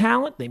young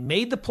talent. They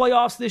made the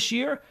playoffs this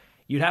year.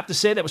 You'd have to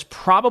say that was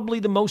probably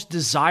the most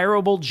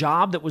desirable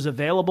job that was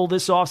available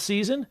this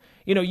offseason.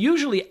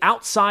 Usually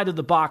outside of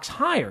the box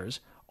hires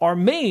are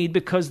made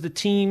because the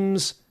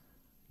teams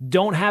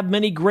don't have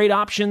many great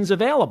options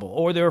available,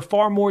 or they're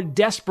far more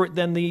desperate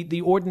than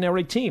the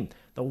ordinary team.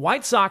 The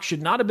White Sox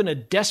should not have been a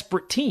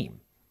desperate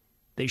team.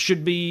 They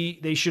should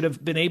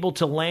have been able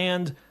to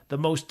land the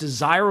most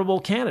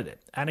desirable candidate.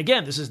 And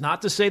again, this is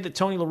not to say that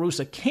Tony La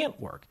Russa can't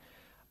work,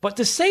 but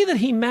to say that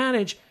he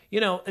managed,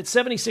 at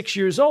 76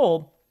 years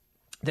old,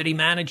 that he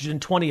managed in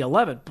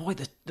 2011. Boy,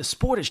 the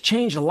sport has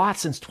changed a lot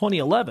since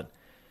 2011.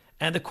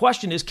 And the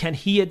question is, can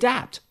he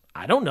adapt?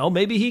 I don't know.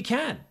 Maybe he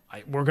can.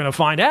 We're going to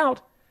find out.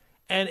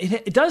 And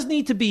it does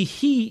need to be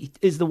he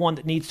is the one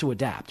that needs to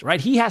adapt, right?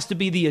 He has to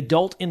be the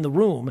adult in the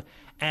room,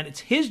 and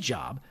it's his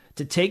job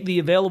to take the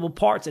available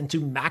parts and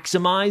to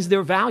maximize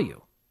their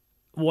value.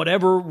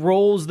 whatever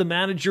roles the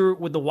manager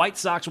with the White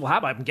Sox will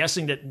have. I'm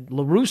guessing that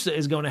La Russa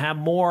is going to have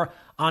more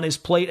on his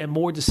plate and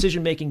more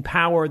decision-making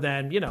power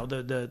than,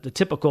 the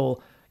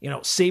typical,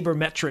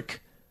 sabermetric,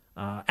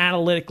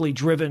 analytically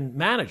driven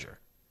manager.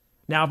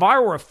 Now, if I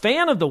were a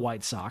fan of the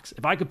White Sox,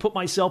 if I could put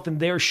myself in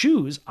their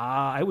shoes,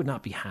 I would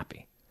not be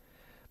happy.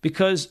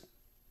 Because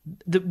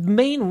the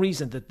main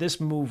reason that this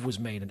move was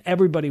made, and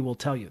everybody will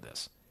tell you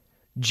this,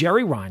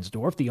 Jerry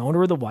Reinsdorf, the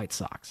owner of the White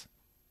Sox,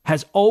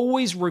 has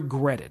always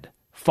regretted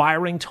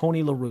firing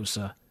Tony La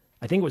Russa.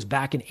 I think it was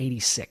back in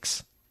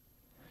 '86.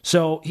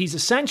 So he's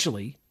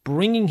essentially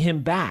bringing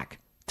him back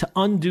to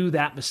undo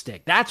that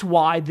mistake. That's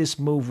why this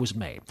move was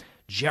made.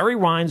 Jerry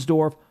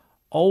Reinsdorf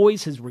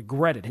always has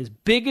regretted. His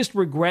biggest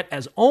regret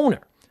as owner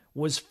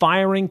was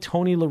firing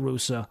Tony La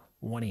Russa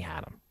when he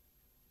had him.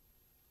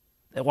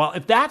 Well,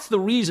 if that's the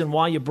reason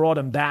why you brought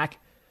him back,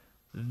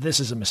 this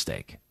is a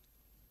mistake.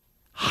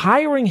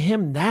 Hiring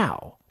him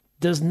now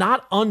does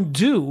not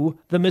undo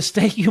the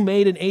mistake you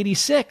made in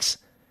 '86.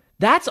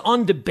 That's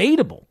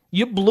undebatable.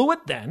 You blew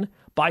it then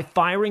by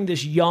firing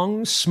this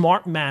young,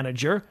 smart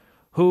manager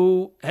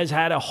who has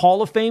had a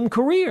Hall of Fame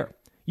career.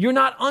 You're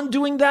not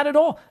undoing that at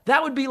all.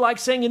 That would be like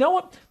saying, you know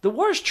what? The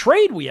worst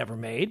trade we ever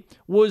made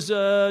was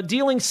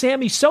dealing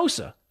Sammy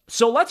Sosa.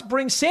 So let's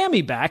bring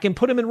Sammy back and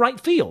put him in right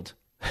field.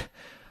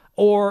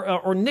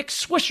 or Nick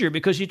Swisher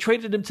because you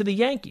traded him to the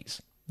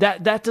Yankees.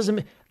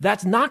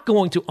 That's not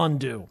going to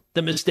undo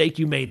the mistake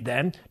you made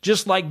then,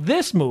 just like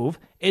this move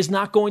is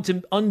not going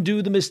to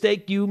undo the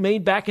mistake you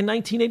made back in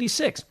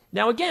 1986.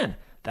 Now, again,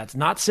 that's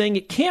not saying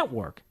it can't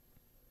work,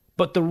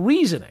 but the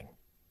reasoning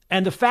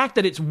and the fact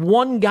that it's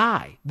one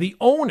guy, the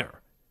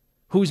owner,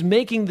 who's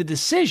making the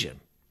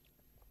decision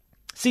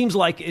seems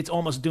like it's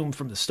almost doomed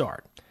from the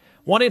start.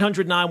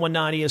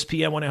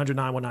 1-800-919-ESPN,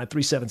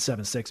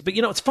 1-800-919-3776. But,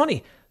 it's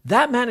funny.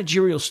 That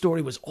managerial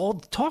story was all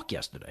the talk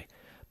yesterday,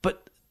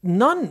 but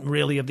none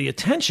really of the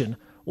attention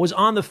was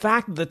on the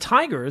fact that the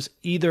Tigers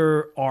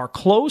either are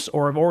close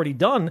or have already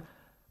done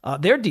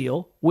their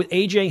deal with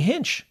A.J.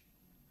 Hinch.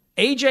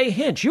 A.J.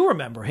 Hinch, you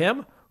remember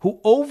him,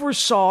 who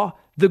oversaw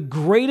the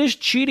greatest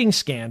cheating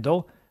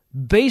scandal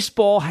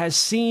baseball has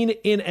seen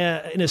in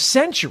a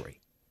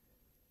century.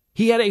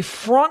 He had a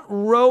front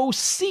row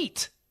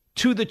seat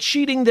to the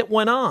cheating that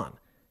went on.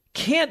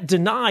 Can't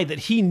deny that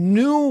he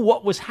knew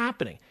what was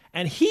happening.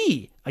 And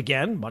he,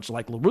 again, much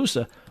like La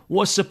Russa,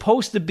 was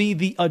supposed to be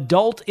the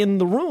adult in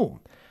the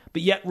room,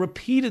 but yet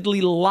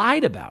repeatedly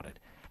lied about it.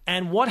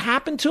 And what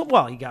happened to him?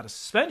 Well, he got a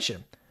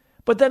suspension.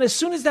 But then as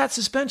soon as that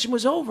suspension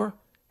was over,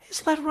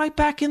 he's let right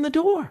back in the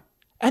door.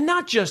 And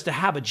not just to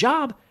have a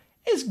job,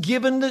 is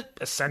given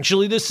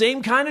essentially the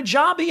same kind of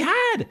job he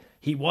had.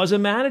 He was a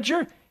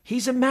manager.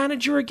 He's a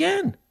manager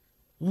again.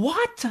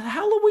 What the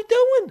hell are we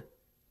doing?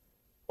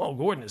 Well,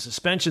 Gordon, his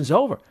suspension's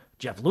over.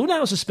 Jeff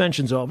Lunau's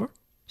suspension's over.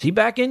 Is he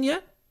back in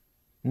yet?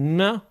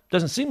 No,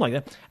 doesn't seem like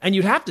that. And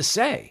you'd have to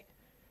say,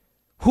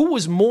 who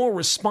was more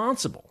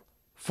responsible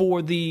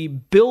for the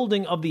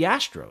building of the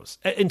Astros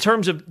in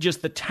terms of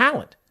just the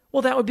talent?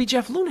 Well, that would be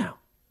Jeff Lunau.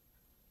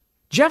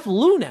 Jeff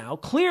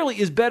Lunau clearly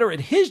is better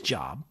at his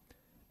job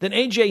than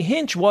A.J.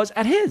 Hinch was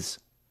at his.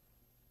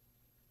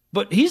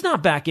 But he's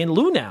not back in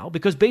Lunau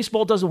because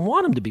baseball doesn't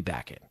want him to be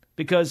back in.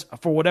 Because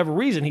for whatever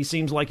reason, he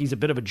seems like he's a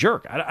bit of a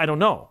jerk. I don't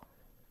know.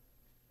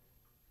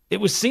 It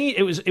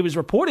was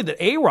reported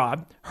that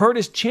A-Rod hurt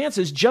his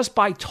chances just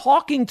by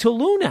talking to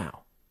Lunau.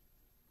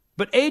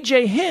 But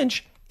A.J.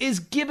 Hinch is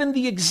given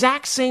the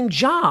exact same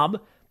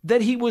job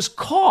that he was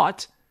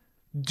caught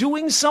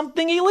doing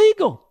something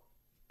illegal.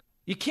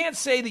 You can't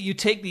say that you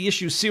take the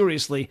issue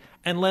seriously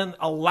and then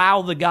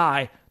allow the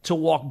guy to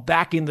walk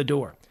back in the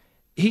door.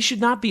 He should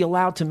not be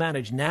allowed to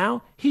manage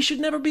now. He should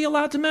never be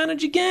allowed to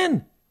manage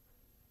again.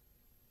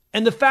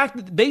 And the fact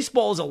that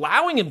baseball is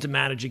allowing him to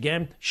manage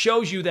again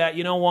shows you that,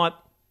 you know what?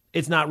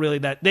 It's not really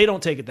that. They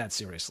don't take it that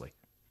seriously.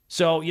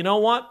 So, you know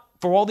what?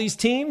 For all these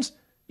teams,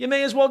 you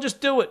may as well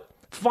just do it.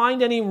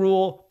 Find any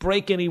rule,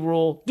 break any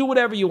rule, do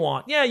whatever you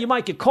want. Yeah, you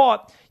might get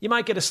caught. You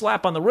might get a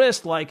slap on the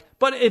wrist,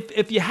 but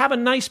if you have a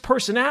nice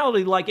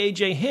personality like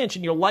A.J. Hinch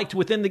and you're liked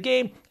within the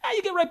game,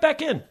 you get right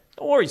back in.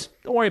 No worries.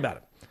 Don't worry about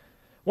it.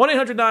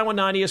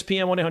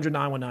 1-800-919-ESPN,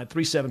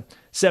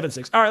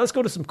 1-800-919-3776. All right, let's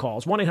go to some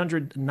calls.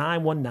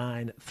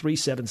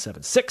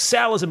 1-800-919-3776.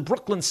 Sal is in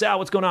Brooklyn. Sal,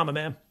 what's going on, my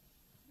man?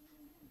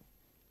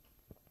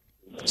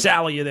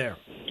 Sal, are you there?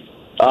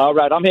 All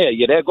right, I'm here.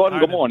 You there, Gordon?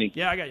 Right, good morning.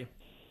 Yeah, I got you.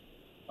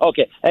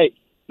 Okay. Hey,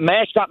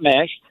 MASH got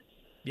mashed.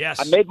 Yes.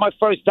 I made my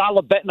first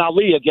dollar bet in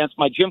Ali against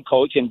my gym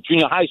coach in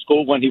junior high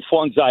school when he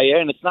fought in Zaire,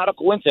 and it's not a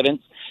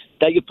coincidence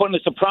that you're putting the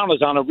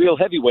Sopranos on a real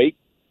heavyweight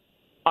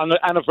on the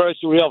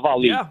anniversary of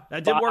Ali. Yeah,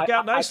 that did work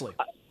out nicely.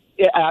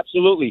 Yeah,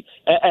 absolutely.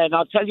 And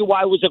I'll tell you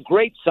why it was a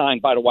great sign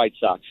by the White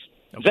Sox.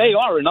 Okay. They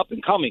are an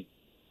up-and-coming.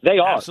 They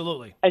are.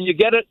 Absolutely. And you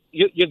get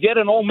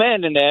an old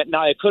man in there.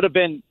 Now, it could have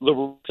been La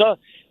Russa.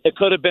 It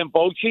could have been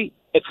Bochy.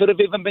 It could have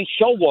even been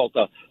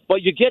Showalter.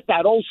 But you get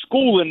that old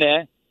school in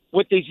there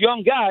with these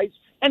young guys,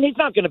 and he's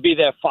not going to be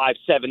there 5,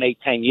 7, 8,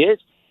 10 years.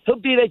 He'll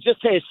be there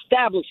just to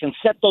establish and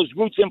set those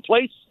roots in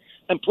place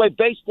and play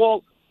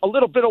baseball a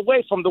little bit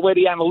away from the way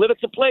the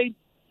analytics are played.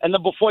 And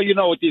then before you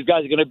know it, these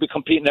guys are going to be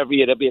competing every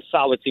year. They'll be a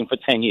solid team for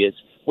 10 years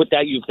with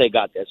that youth they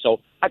got there. So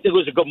I think it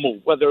was a good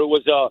move. Whether it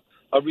was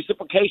a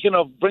reciprocation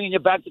of bringing you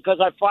back because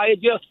I fired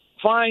you,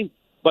 fine.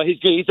 But he's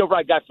the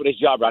right guy for this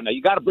job right now.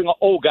 You got to bring an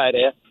old guy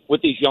there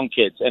with these young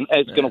kids, and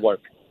it's going to work.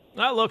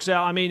 Well, look,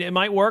 Sal, I mean, it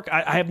might work.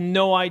 I have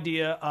no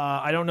idea.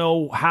 I don't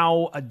know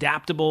how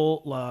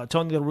adaptable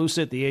Tony La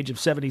Russa at the age of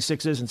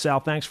 76 is. And, Sal,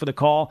 thanks for the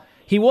call.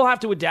 He will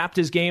have to adapt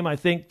his game, I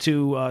think,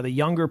 to the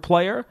younger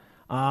player.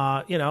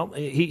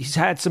 He's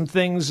had some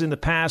things in the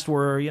past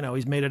where,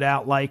 he's made it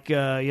out like,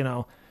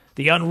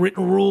 the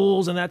unwritten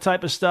rules and that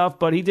type of stuff.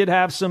 But he did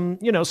have some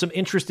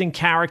interesting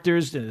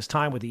characters in his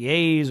time with the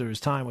A's or his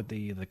time with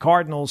the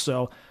Cardinals.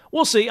 So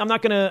we'll see. I'm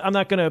not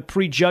gonna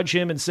prejudge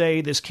him and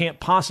say this can't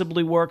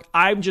possibly work.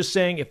 I'm just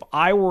saying if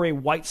I were a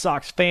White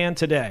Sox fan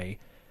today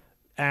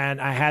and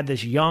I had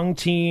this young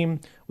team,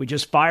 we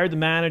just fired the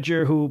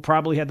manager who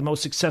probably had the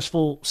most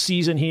successful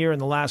season here in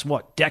the last,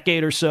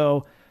 decade or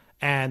so,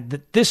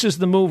 and this is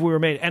the move we were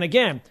made. And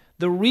again,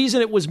 the reason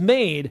it was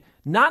made,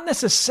 not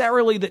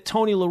necessarily that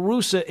Tony La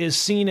Russa is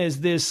seen as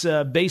this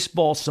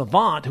baseball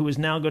savant who is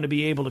now going to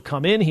be able to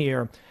come in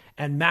here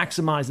and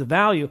maximize the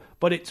value,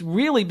 but it's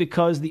really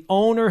because the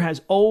owner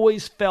has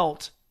always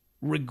felt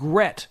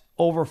regret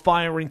over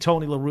firing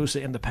Tony La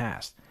Russa in the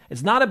past.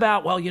 It's not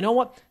about, well, you know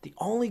what? The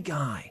only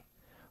guy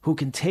who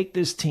can take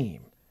this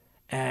team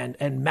and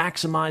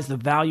maximize the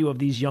value of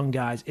these young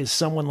guys is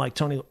someone like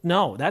Tony.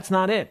 No, that's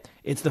not it.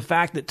 It's the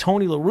fact that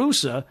Tony La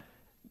Russa,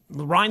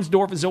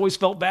 Reinsdorf has always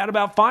felt bad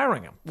about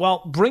firing him.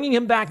 Well, bringing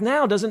him back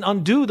now doesn't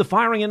undo the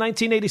firing in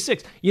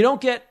 1986. You don't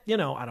get, I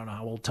don't know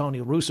how old Tony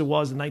La Russa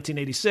was in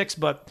 1986,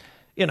 but,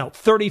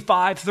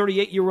 35,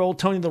 38-year-old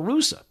Tony La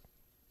Russa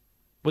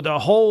with a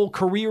whole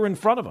career in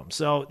front of him.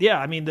 So, yeah,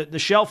 I mean, the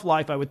shelf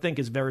life, I would think,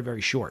 is very,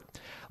 very short.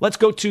 Let's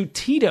go to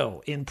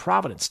Tito in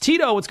Providence.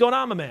 Tito, what's going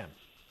on, my man?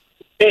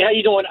 Hey, how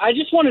you doing? I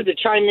just wanted to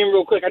chime in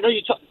real quick. I know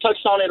you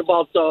touched on it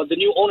about the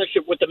new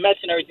ownership with the Mets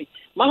and everything.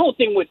 My whole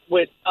thing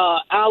with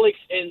Alex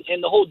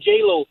and the whole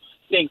J-Lo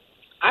thing,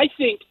 I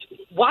think,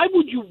 why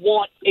would you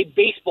want a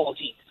baseball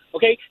team?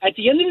 Okay, at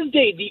the end of the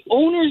day, the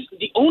owners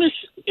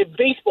in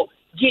baseball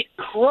get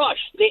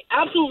crushed. They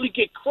absolutely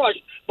get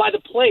crushed by the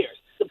players.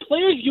 The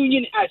players'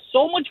 union has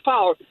so much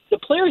power. The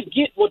players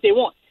get what they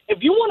want.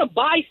 If you want to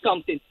buy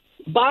something,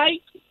 buy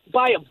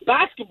a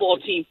basketball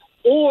team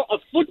or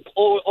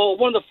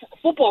one of the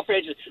football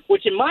franchises,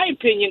 which in my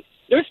opinion,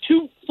 there's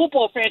two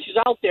football franchises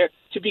out there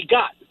to be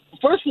got. The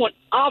first one,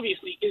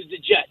 obviously, is the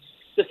Jets.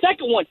 The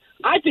second one,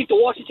 I think the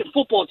Washington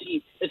football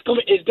team is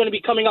going to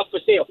be coming up for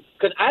sale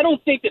because I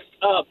don't think that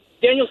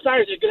Daniel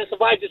Snyder is going to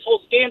survive this whole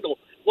scandal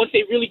once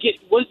they really get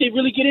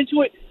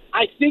into it.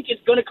 I think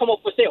it's going to come up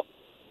for sale.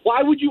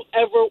 Why would you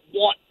ever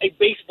want a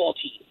baseball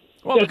team?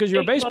 Well, because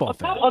you're a baseball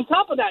fan. On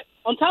top of that,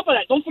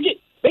 don't forget,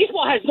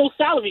 baseball has no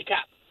salary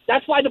cap.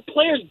 That's why the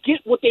players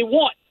get what they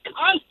want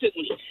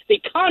constantly.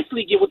 They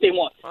constantly get what they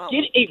want. Wow.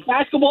 Get a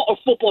basketball or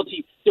football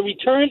team. The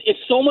return is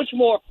so much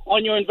more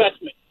on your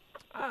investment.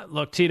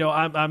 Look, Tito,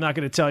 I'm not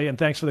going to tell you, and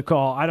thanks for the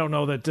call. I don't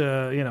know that,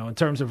 in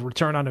terms of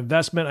return on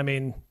investment, I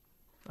mean,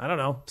 I don't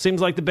know. Seems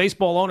like the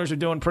baseball owners are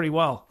doing pretty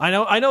well.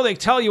 I know they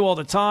tell you all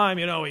the time,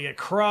 we get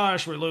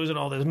crushed, we're losing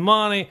all this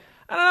money.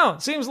 I don't know.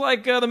 It seems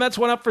like the Mets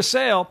went up for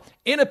sale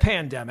in a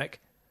pandemic,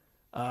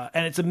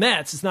 and it's the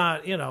Mets. It's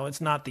not,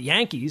 it's not the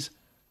Yankees.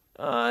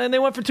 And they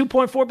went for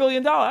 $2.4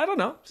 billion. I don't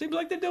know. Seems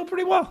like they're doing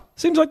pretty well.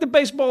 Seems like the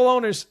baseball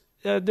owners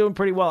doing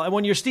pretty well. And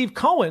when you're Steve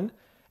Cohen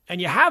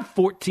and you have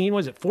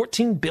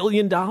 $14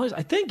 billion,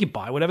 I think you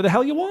buy whatever the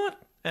hell you want.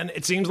 And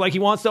it seems like he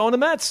wants to own the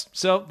Mets.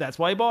 So that's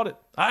why he bought it.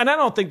 And I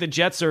don't think the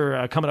Jets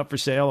are coming up for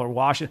sale or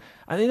Washington.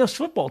 I think those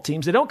football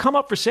teams, they don't come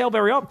up for sale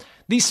very often.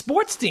 These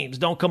sports teams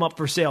don't come up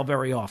for sale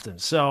very often.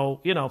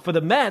 So, for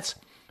the Mets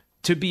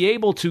to be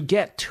able to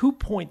get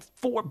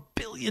 $2.4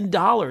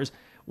 billion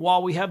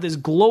while we have this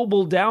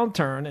global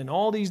downturn and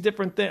all these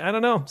different things, I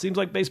don't know. Seems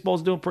like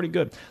baseball's doing pretty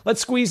good. Let's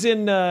squeeze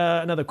in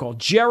another call.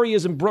 Jerry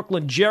is in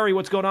Brooklyn. Jerry,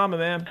 what's going on, my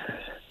man?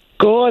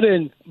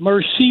 Gordon,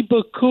 merci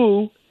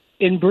beaucoup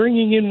in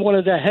bringing in one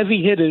of the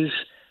heavy hitters,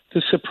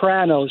 the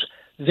Sopranos.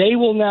 They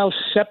will now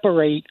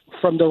separate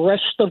from the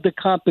rest of the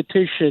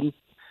competition,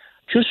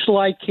 just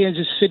like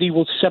Kansas City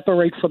will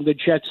separate from the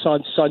Jets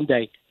on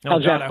Sunday.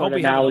 How's that for an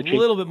analogy? A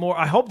little bit more.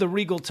 I hope the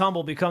Regal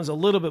Tumble becomes a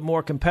little bit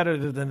more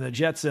competitive than the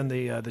Jets and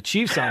the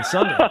Chiefs on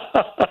Sunday.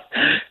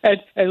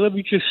 and let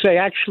me just say,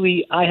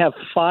 actually, I have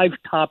 5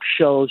 top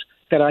shows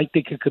that I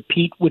think could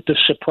compete with The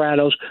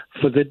Sopranos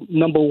for the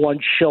number one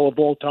show of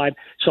all time.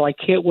 So I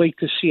can't wait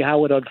to see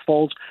how it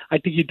unfolds. I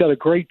think you've done a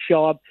great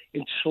job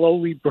in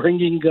slowly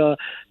bringing the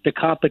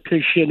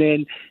competition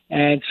in,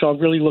 and so I'm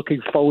really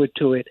looking forward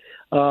to it.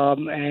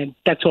 And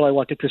that's all I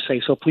wanted to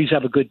say. So please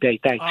have a good day.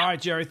 Thanks. All right,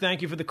 Jerry.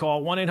 Thank you for the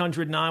call.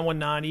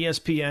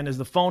 1-800-919-ESPN is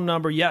the phone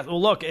number. Yeah. Well,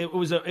 look, it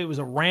was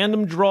a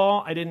random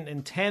draw. I didn't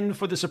intend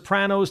for the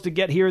Sopranos to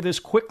get here this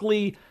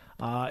quickly.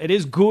 It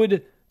is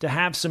good to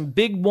have some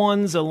big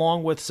ones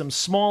along with some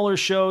smaller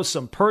shows,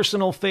 some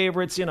personal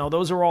favorites.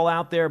 Those are all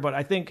out there. But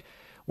I think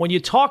when you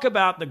talk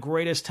about the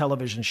greatest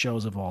television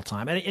shows of all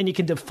time, and you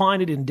can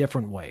define it in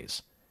different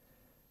ways,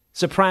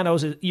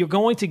 Sopranos, you're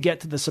going to get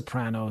to The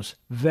Sopranos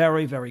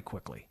very, very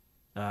quickly,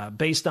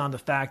 based on the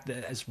fact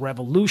that as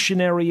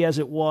revolutionary as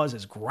it was,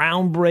 as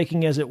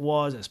groundbreaking as it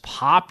was, as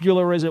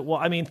popular as it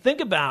was. I mean,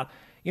 think about,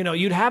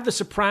 you'd have The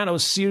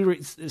Sopranos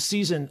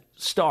season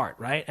start,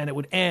 right? And it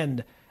would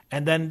end,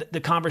 and then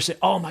the conversation,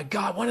 oh my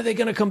God, when are they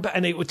going to come back?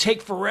 And it would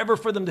take forever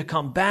for them to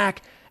come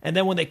back. And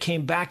then when they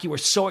came back, you were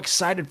so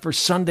excited for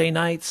Sunday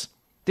nights.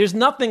 There's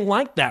nothing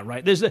like that,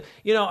 right?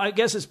 I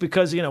guess it's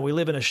because, we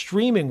live in a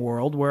streaming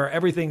world where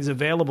everything's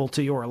available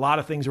to you, or a lot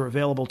of things are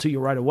available to you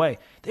right away.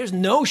 There's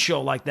no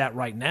show like that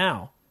right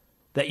now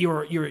that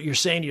you're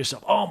saying to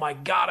yourself, oh my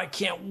God, I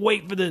can't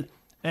wait for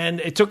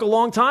and it took a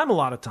long time a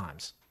lot of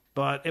times,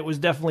 but it was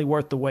definitely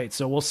worth the wait.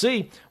 So we'll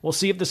see. We'll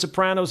see if The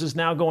Sopranos is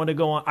now going to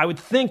go on. I would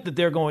think that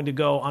they're going to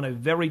go on a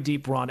very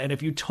deep run. And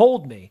if you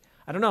told me,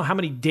 I don't know how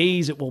many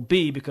days it will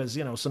be because,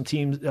 some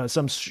teams,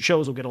 some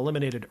shows will get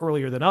eliminated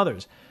earlier than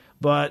others.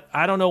 But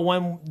I don't know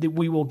when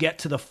we will get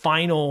to the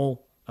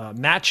final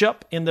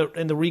matchup in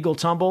the Regal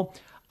Tumble.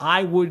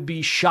 I would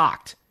be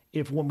shocked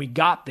if when we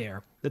got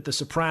there that The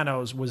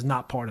Sopranos was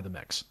not part of the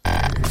mix.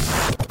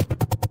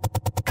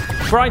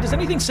 Brian, does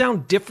anything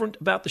sound different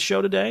about the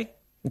show today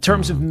in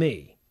terms of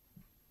me?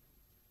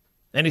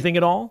 Anything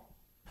at all?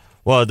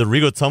 Well, the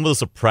Regal Tumble,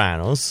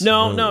 Sopranos.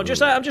 No. I'm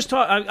just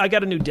talking. I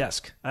got a new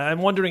desk. I'm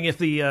wondering if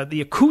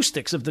the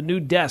acoustics of the new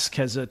desk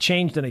has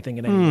changed anything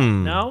in any way.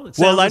 No.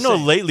 Well, I know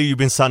lately you've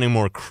been sounding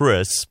more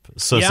crisp.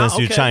 So since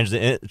you changed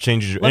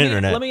your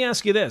internet, let me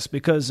ask you this,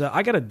 because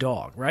I got a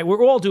dog. Right,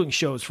 we're all doing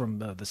shows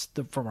from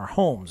from our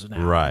homes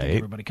now. Right, I think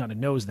everybody kind of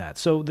knows that.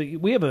 So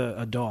we have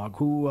a dog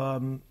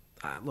who.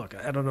 Look,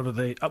 I don't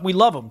know we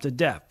love him to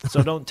death,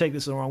 so don't take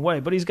this the wrong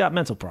way, but he's got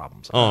mental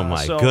problems. Oh,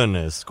 my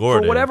goodness,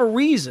 Gordon. For whatever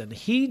reason,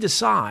 he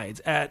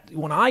decides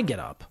when I get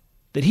up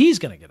that he's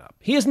going to get up.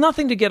 He has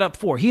nothing to get up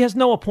for. He has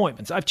no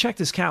appointments. I've checked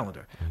his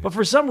calendar. But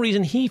for some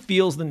reason, he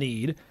feels the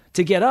need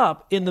to get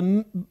up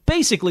in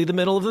basically the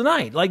middle of the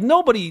night. Like,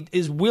 nobody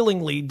is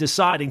willingly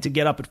deciding to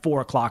get up at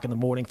 4 o'clock in the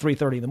morning,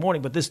 3:30 in the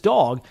morning, but this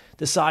dog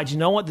decides, you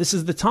know what, this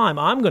is the time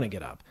I'm going to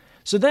get up.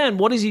 So then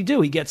what does he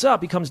do? He gets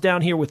up, he comes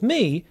down here with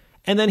me,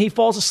 and then he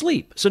falls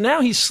asleep. So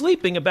now he's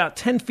sleeping about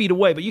 10 feet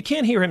away, but you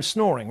can't hear him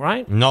snoring,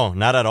 right? No,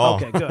 not at all.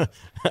 Okay, good.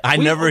 I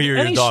never hear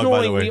your dog,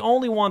 snoring, by the way. We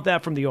only want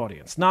that from the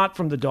audience, not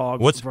from the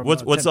dog. What's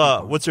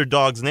your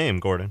dog's name,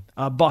 Gordon?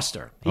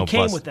 Buster. He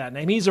came Buster. with that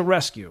name. He's a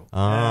rescue.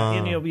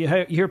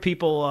 You hear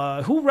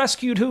people, who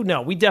rescued who?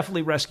 No, we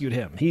definitely rescued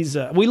him.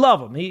 We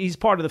love him. He's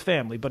part of the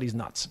family, but he's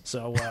nuts.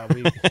 So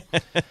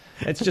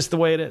it's just the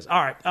way it is.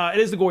 All right. It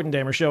is the Gordon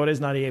Damer Show. It is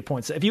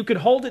 98.7. If you could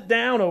hold it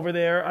down over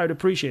there, I'd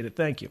appreciate it.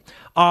 Thank you.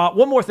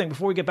 One more thing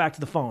before we get back to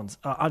the phones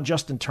on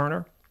Justin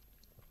Turner.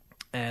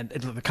 And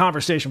the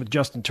conversation with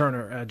Justin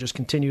Turner just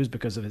continues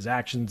because of his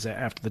actions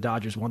after the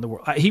Dodgers won the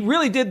World. He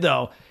really did,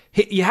 though.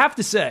 You have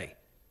to say,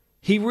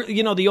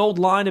 the old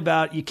line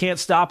about you can't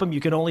stop him, you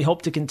can only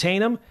hope to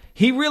contain him.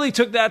 He really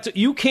took that to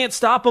you can't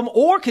stop him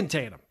or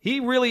contain him. He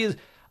really is.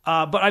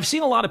 But I've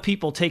seen a lot of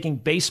people taking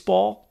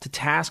baseball to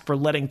task for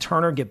letting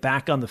Turner get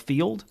back on the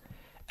field.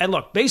 And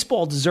look,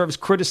 baseball deserves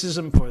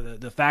criticism for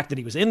the fact that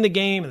he was in the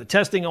game and the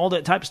testing, all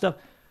that type of stuff.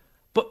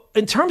 But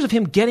in terms of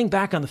him getting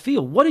back on the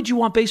field, what did you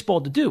want baseball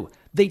to do?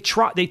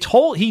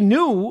 He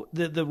knew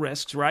the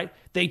risks, right?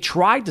 They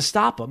tried to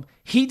stop him.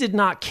 He did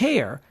not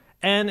care.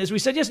 And as we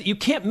said yesterday, you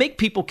can't make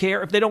people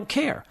care if they don't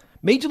care.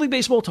 Major League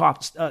Baseball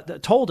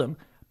told him,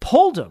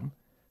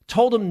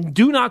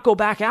 do not go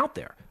back out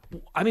there.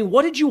 I mean,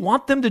 what did you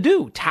want them to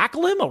do?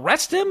 Tackle him?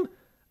 Arrest him?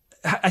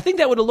 I think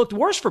that would have looked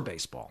worse for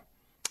baseball.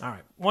 All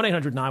right,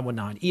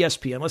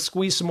 1-800-919-ESPN. Let's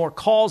squeeze some more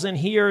calls in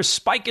here.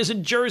 Spike is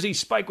in Jersey.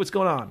 Spike, what's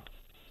going on?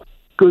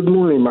 Good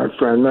morning, my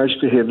friend. Nice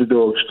to hear the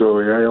dog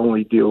story. I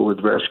only deal with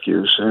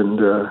rescues, and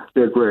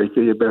they're great.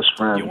 They're your best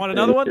friend. You want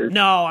another one?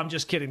 No, I'm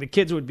just kidding. The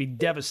kids would be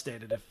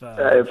devastated if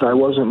I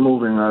wasn't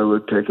moving, I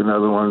would take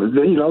another one.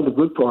 The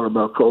good part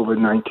about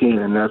COVID-19,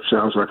 and that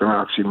sounds like an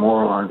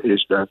oxymoron,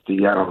 is that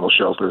the animal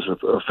shelters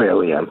are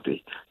fairly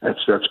empty.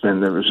 That's been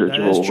the residual.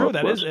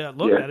 That is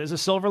true. That is a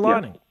silver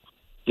lining.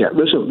 Yeah,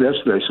 listen,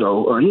 yesterday,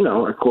 so,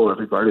 I call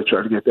everybody,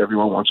 try to get to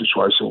everyone once or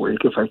twice a week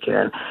if I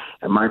can.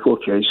 And Michael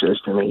Kay says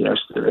to me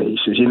yesterday, he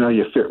says,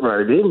 you fit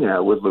right in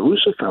now with La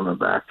Russa coming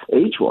back,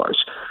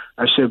 age-wise.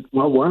 I said,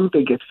 well, why don't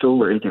they get Phil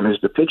Regan as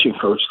the pitching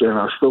coach? Then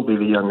I'll still be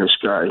the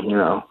youngest guy,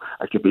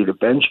 I could be the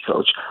bench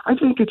coach. I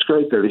think it's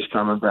great that he's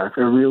coming back.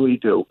 I really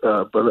do.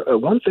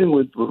 But one thing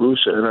with La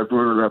Russa, and I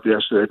brought it up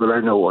yesterday, but I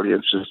know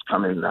audiences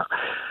come in now.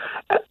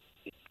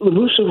 La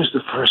Russa was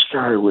the first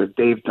guy with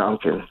Dave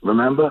Duncan.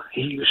 Remember,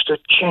 he used to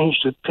change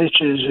the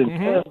pitches and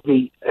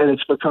and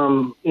it's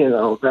become,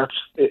 La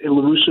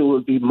Russa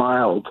would be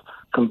mild,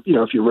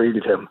 if you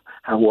rated him,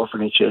 how often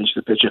he changed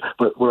the pitcher.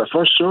 But when I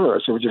first saw it, I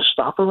said, "Well, just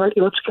stop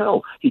already, let's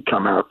go." He'd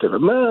come out to the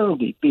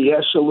mound, he'd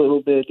BS a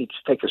little bit, he'd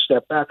take a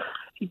step back,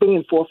 he'd bring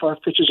in 4 or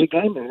 5 pitches a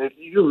game, and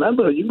you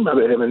remember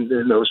him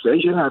in those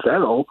days. You're not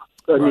that old.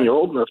 I mean, you're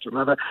old enough to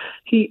remember.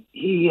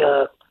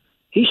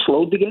 he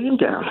slowed the game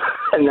down.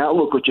 And now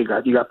look what you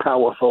got. You got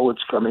power forwards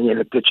coming in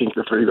and pitching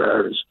for 3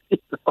 batters.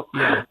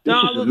 Yeah.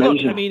 No,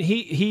 look, I mean,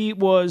 he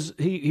was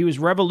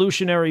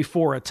revolutionary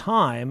for a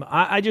time.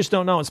 I just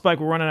don't know. And Spike,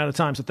 we're running out of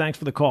time, so thanks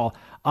for the call.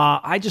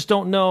 I just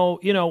don't know.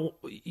 You know,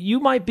 you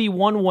might be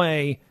one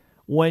way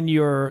when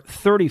you're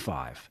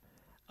 35.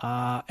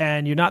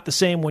 And you're not the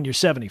same when you're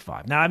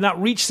 75. Now, I've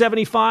not reached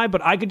 75,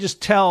 but I could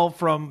just tell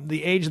from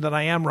the age that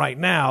I am right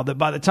now that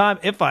by the time,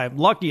 if I'm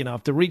lucky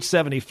enough to reach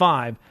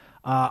 75,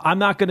 I'm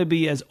not going to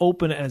be as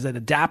open as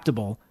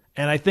adaptable.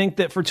 And I think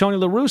that for Tony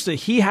La Russa,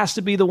 he has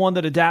to be the one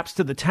that adapts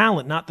to the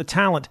talent, not the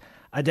talent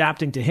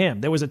adapting to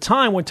him. There was a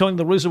time when Tony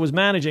La Russa was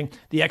managing,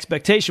 the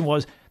expectation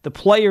was the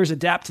players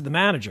adapt to the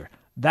manager.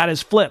 That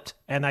has flipped,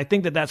 and I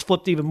think that that's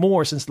flipped even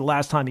more since the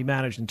last time he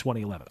managed in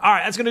 2011. All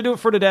right, that's going to do it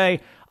for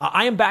today.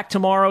 I am back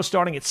tomorrow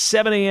starting at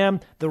 7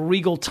 a.m. The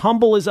Regal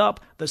Tumble is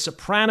up. The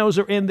Sopranos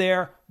are in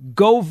there.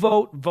 Go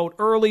vote. Vote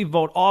early.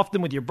 Vote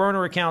often with your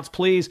burner accounts,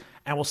 please.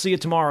 And we'll see you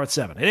tomorrow at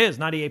 7. It is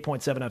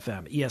 98.7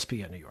 FM,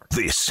 ESPN New York.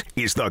 This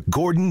is the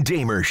Gordon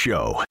Damer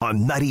Show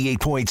on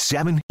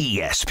 98.7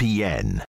 ESPN.